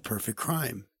the perfect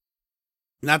crime.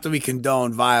 Not that we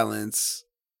condone violence,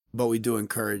 but we do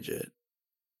encourage it.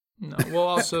 No, well,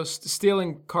 also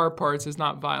stealing car parts is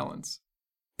not violence.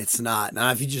 It's not.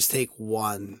 Not if you just take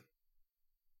one.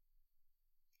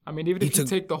 I mean, even if you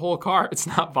take the whole car, it's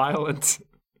not violent.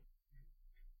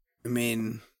 I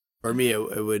mean, for me,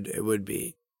 it would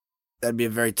be. That'd be a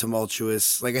very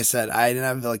tumultuous. Like I said, I didn't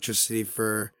have electricity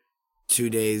for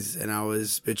 2 days, and I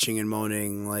was bitching and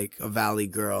moaning like a valley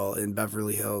girl in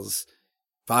Beverly Hills.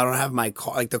 If I don't have my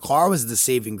car, like the car was the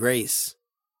saving grace.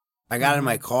 I got in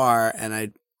my car and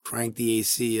I cranked the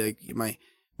AC. Like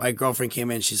my girlfriend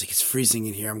came in, she's like, "It's freezing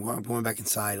in here. I'm going back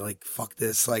inside. Like, fuck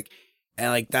this." Like, and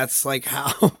like that's like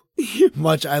how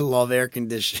much I love air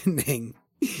conditioning.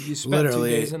 You spent 2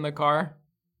 days in the car?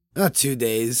 Not 2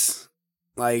 days.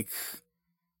 Like,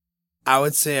 I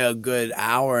would say a good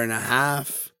hour and a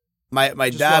half. My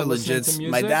dad legit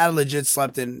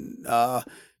slept in I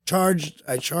charged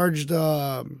like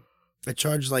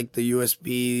the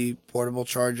USB portable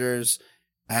chargers.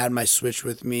 I had my Switch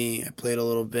with me. I played a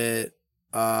little bit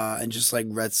and just like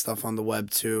read stuff on the web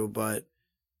too, but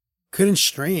couldn't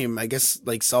stream. I guess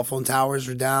like cell phone towers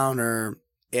were down, or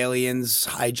aliens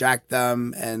hijacked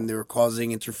them and they were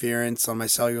causing interference on my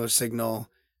cellular signal.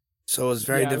 So it was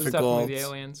very difficult. It was definitely the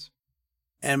aliens.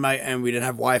 And we didn't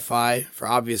have Wi-Fi for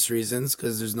obvious reasons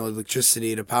because there's no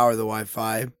electricity to power the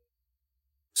Wi-Fi.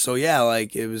 So yeah,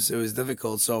 like it was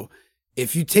difficult. So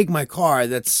if you take my car,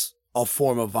 that's a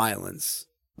form of violence.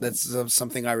 That's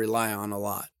something I rely on a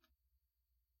lot.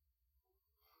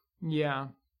 Yeah.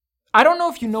 I don't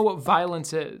know if you know what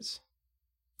violence is.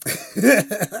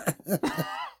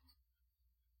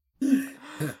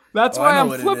 That's why I'm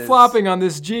flip-flopping on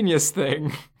this genius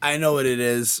thing. I know what it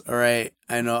is, all right?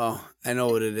 I know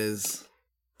what it is.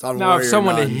 Now, if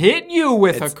someone hit you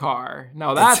with a car,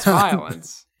 now that's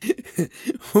violence.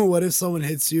 What if someone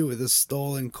hits you with a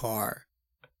stolen car?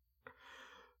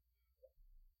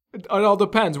 It all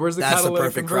depends. Where's the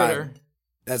catalytic converter? Crime.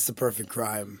 That's the perfect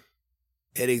crime.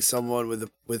 Hitting someone with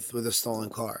a stolen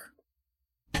car.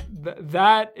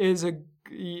 That is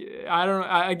I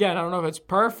don't know if it's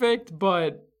perfect,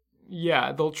 but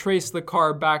yeah, they'll trace the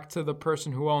car back to the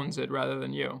person who owns it rather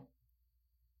than you.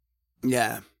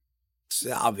 Yeah,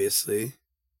 obviously,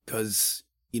 because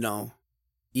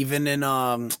even in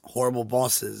Horrible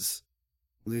Bosses,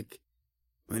 like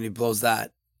when he blows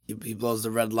he blows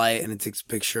the red light and it takes a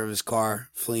picture of his car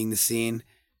fleeing the scene,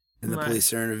 and the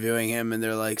police are interviewing him, and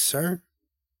they're like, "Sir,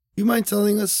 you mind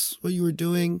telling us what you were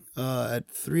doing at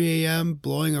 3 a.m.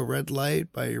 blowing a red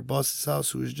light by your boss's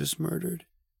house who was just murdered?"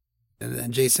 And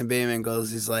then Jason Bateman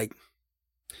he's like,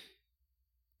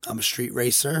 "I'm a street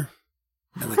racer."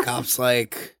 And the cop's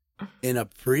like, "In a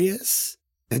Prius?"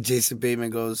 And Jason Bateman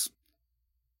goes,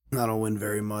 "I don't win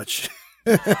very much."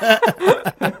 That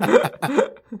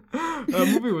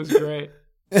movie was great.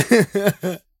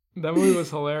 That movie was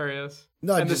hilarious.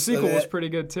 And the sequel was pretty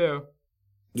good too.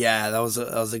 Yeah, that was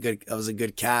a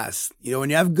good cast. When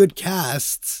you have good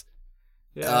casts.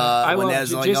 Yeah, I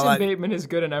love Jason Bateman is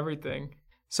good in everything.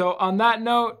 So on that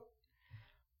note,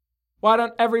 why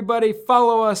don't everybody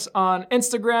follow us on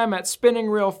Instagram at Spinning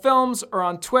Reel Films or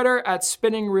on Twitter at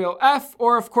Spinning Reel F,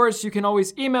 or of course you can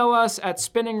always email us at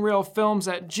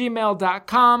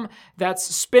spinningreelfilms@gmail.com. That's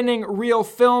Spinning Reel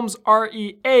Films,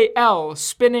 REAL,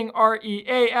 Spinning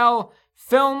REAL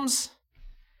Films.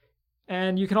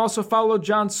 And you can also follow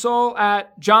John Soul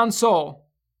at John Soul.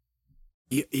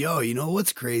 Yo, you know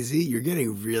what's crazy? You're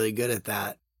getting really good at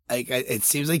that. It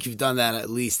seems like you've done that at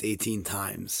least 18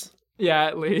 times. Yeah,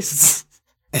 at least.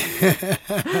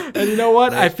 And you know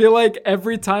what? I feel like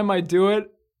every time I do it,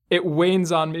 it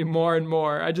wanes on me more and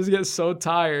more. I just get so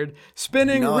tired.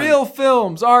 Spinning Reel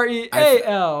Films,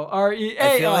 REAL,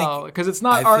 REAL, because it's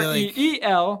not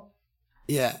REEL.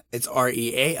 Yeah, it's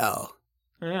REAL.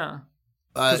 Yeah,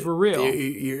 because we're real.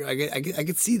 I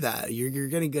could see that. You're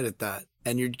getting good at that,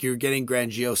 and you're getting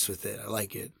grandiose with it. I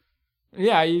like it.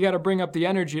 Yeah, you got to bring up the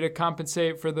energy to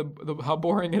compensate for the how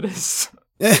boring it is.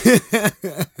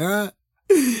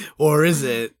 Or is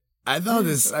it? I found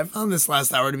this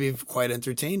last hour to be quite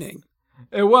entertaining.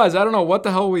 It was. I don't know what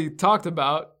the hell we talked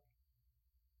about.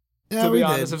 Yeah, to be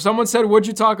honest, if someone said, "What'd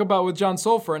you talk about with John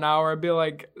Soul for an hour?" I'd be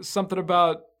like, something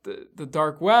about the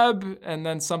dark web, and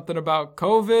then something about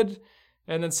COVID,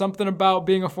 and then something about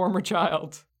being a former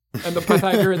child and the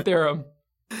Pythagorean theorem.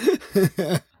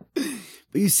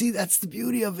 But you see, that's the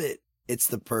beauty of it. It's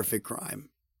the perfect crime.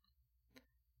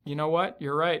 You know what?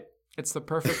 You're right. It's the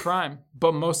perfect crime.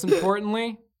 But most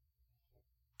importantly,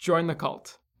 join the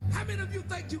cult. How many of you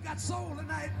think you got soul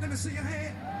tonight? Let me see your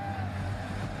hand.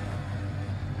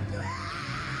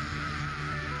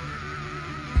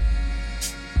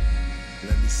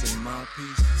 Let me say my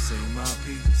piece, say my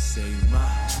piece, say my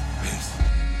piece.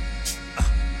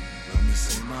 Let me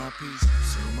say my piece,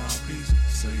 say my piece,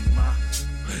 say my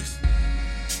piece.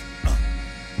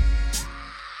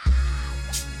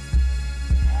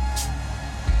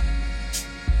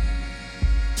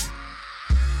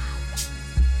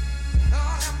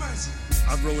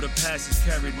 I wrote a passage,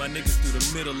 carried my niggas through the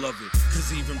middle of it.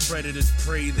 Cause even predators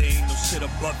pray, there ain't no shit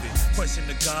above it. Question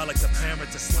to God like the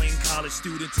parents of slain college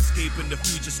students, escaping the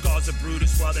future scars of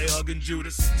Brutus while they hugging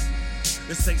Judas.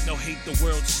 This ain't no hate the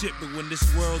world shit, but when this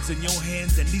world's in your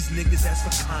hands and these niggas ask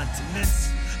for continents,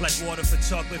 like water for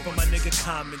chocolate for my nigga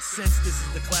Common Sense. This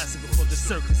is the classic before the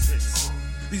circus hits.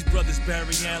 These brothers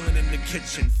Barry Allen in the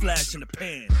kitchen, flash in the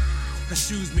pan. Her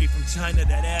shoes made from China,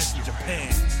 that ass from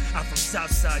Japan. I'm from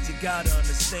Southside, you gotta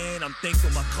understand. I'm thankful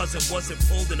my cousin wasn't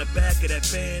pulled in the back of that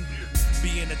van.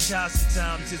 Being a child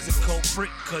sometimes is a culprit,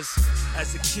 cause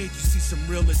as a kid you see some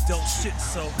real adult shit.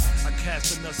 So I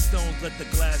cast enough stones, let the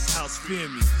glass house fear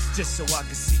me, just so I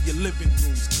can see your living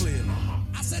rooms clearly.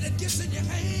 I said it gets in your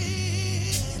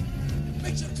hand,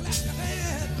 makes you clap your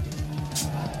hand.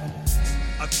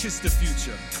 I kiss the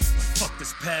future, but fuck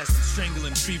this past. I'm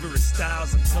strangling feverish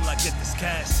styles until I get this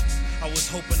cash. I was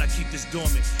hoping I keep this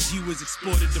dormant. You was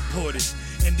exported, deported,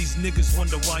 and these niggas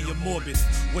wonder why you're morbid.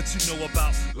 What you know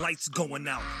about lights going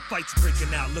out, fights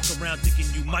breaking out. Look around thinking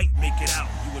you might make it out.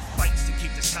 You would fight to keep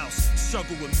this house.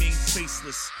 Struggle with means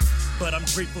faceless, but I'm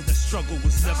grateful that struggle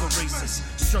was never racist.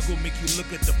 Struggle make you look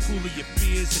at the pool of your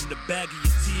fears and the bag of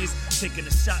your tears. Taking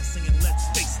a shot singing let's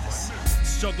face this.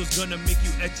 Struggle's gonna make you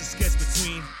etch a sketch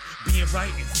between being right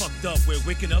and fucked up. We're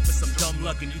waking up for some dumb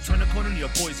luck, and you turn the corner in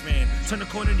your boys van, turn the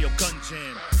corner in your gun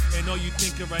jam, and all you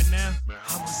thinking right now,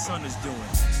 how my son is doing.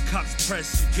 Cops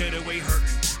press, you get away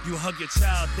hurting. You hug your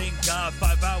child, thank God,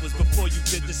 5 hours before you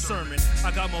did the sermon. I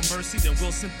got more mercy than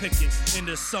Wilson Pickett in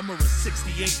the summer of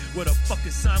 '68, where the fucking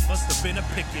sign must have been a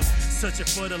picket. Searching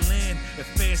for the land, and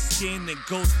fair skin and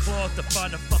ghost cloth to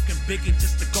find a fucking bigot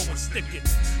just to go and stick it.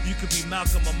 You could be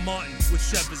Malcolm or Martin,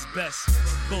 whichever's best.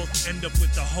 Both end up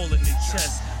with a hole in their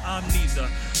chest. I'm neither.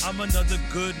 I'm another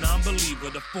good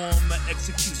non-believer. The form of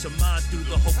execution, mine through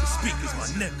the hope of speakers, my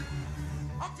nigga.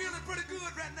 I'm feeling pretty good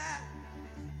right now.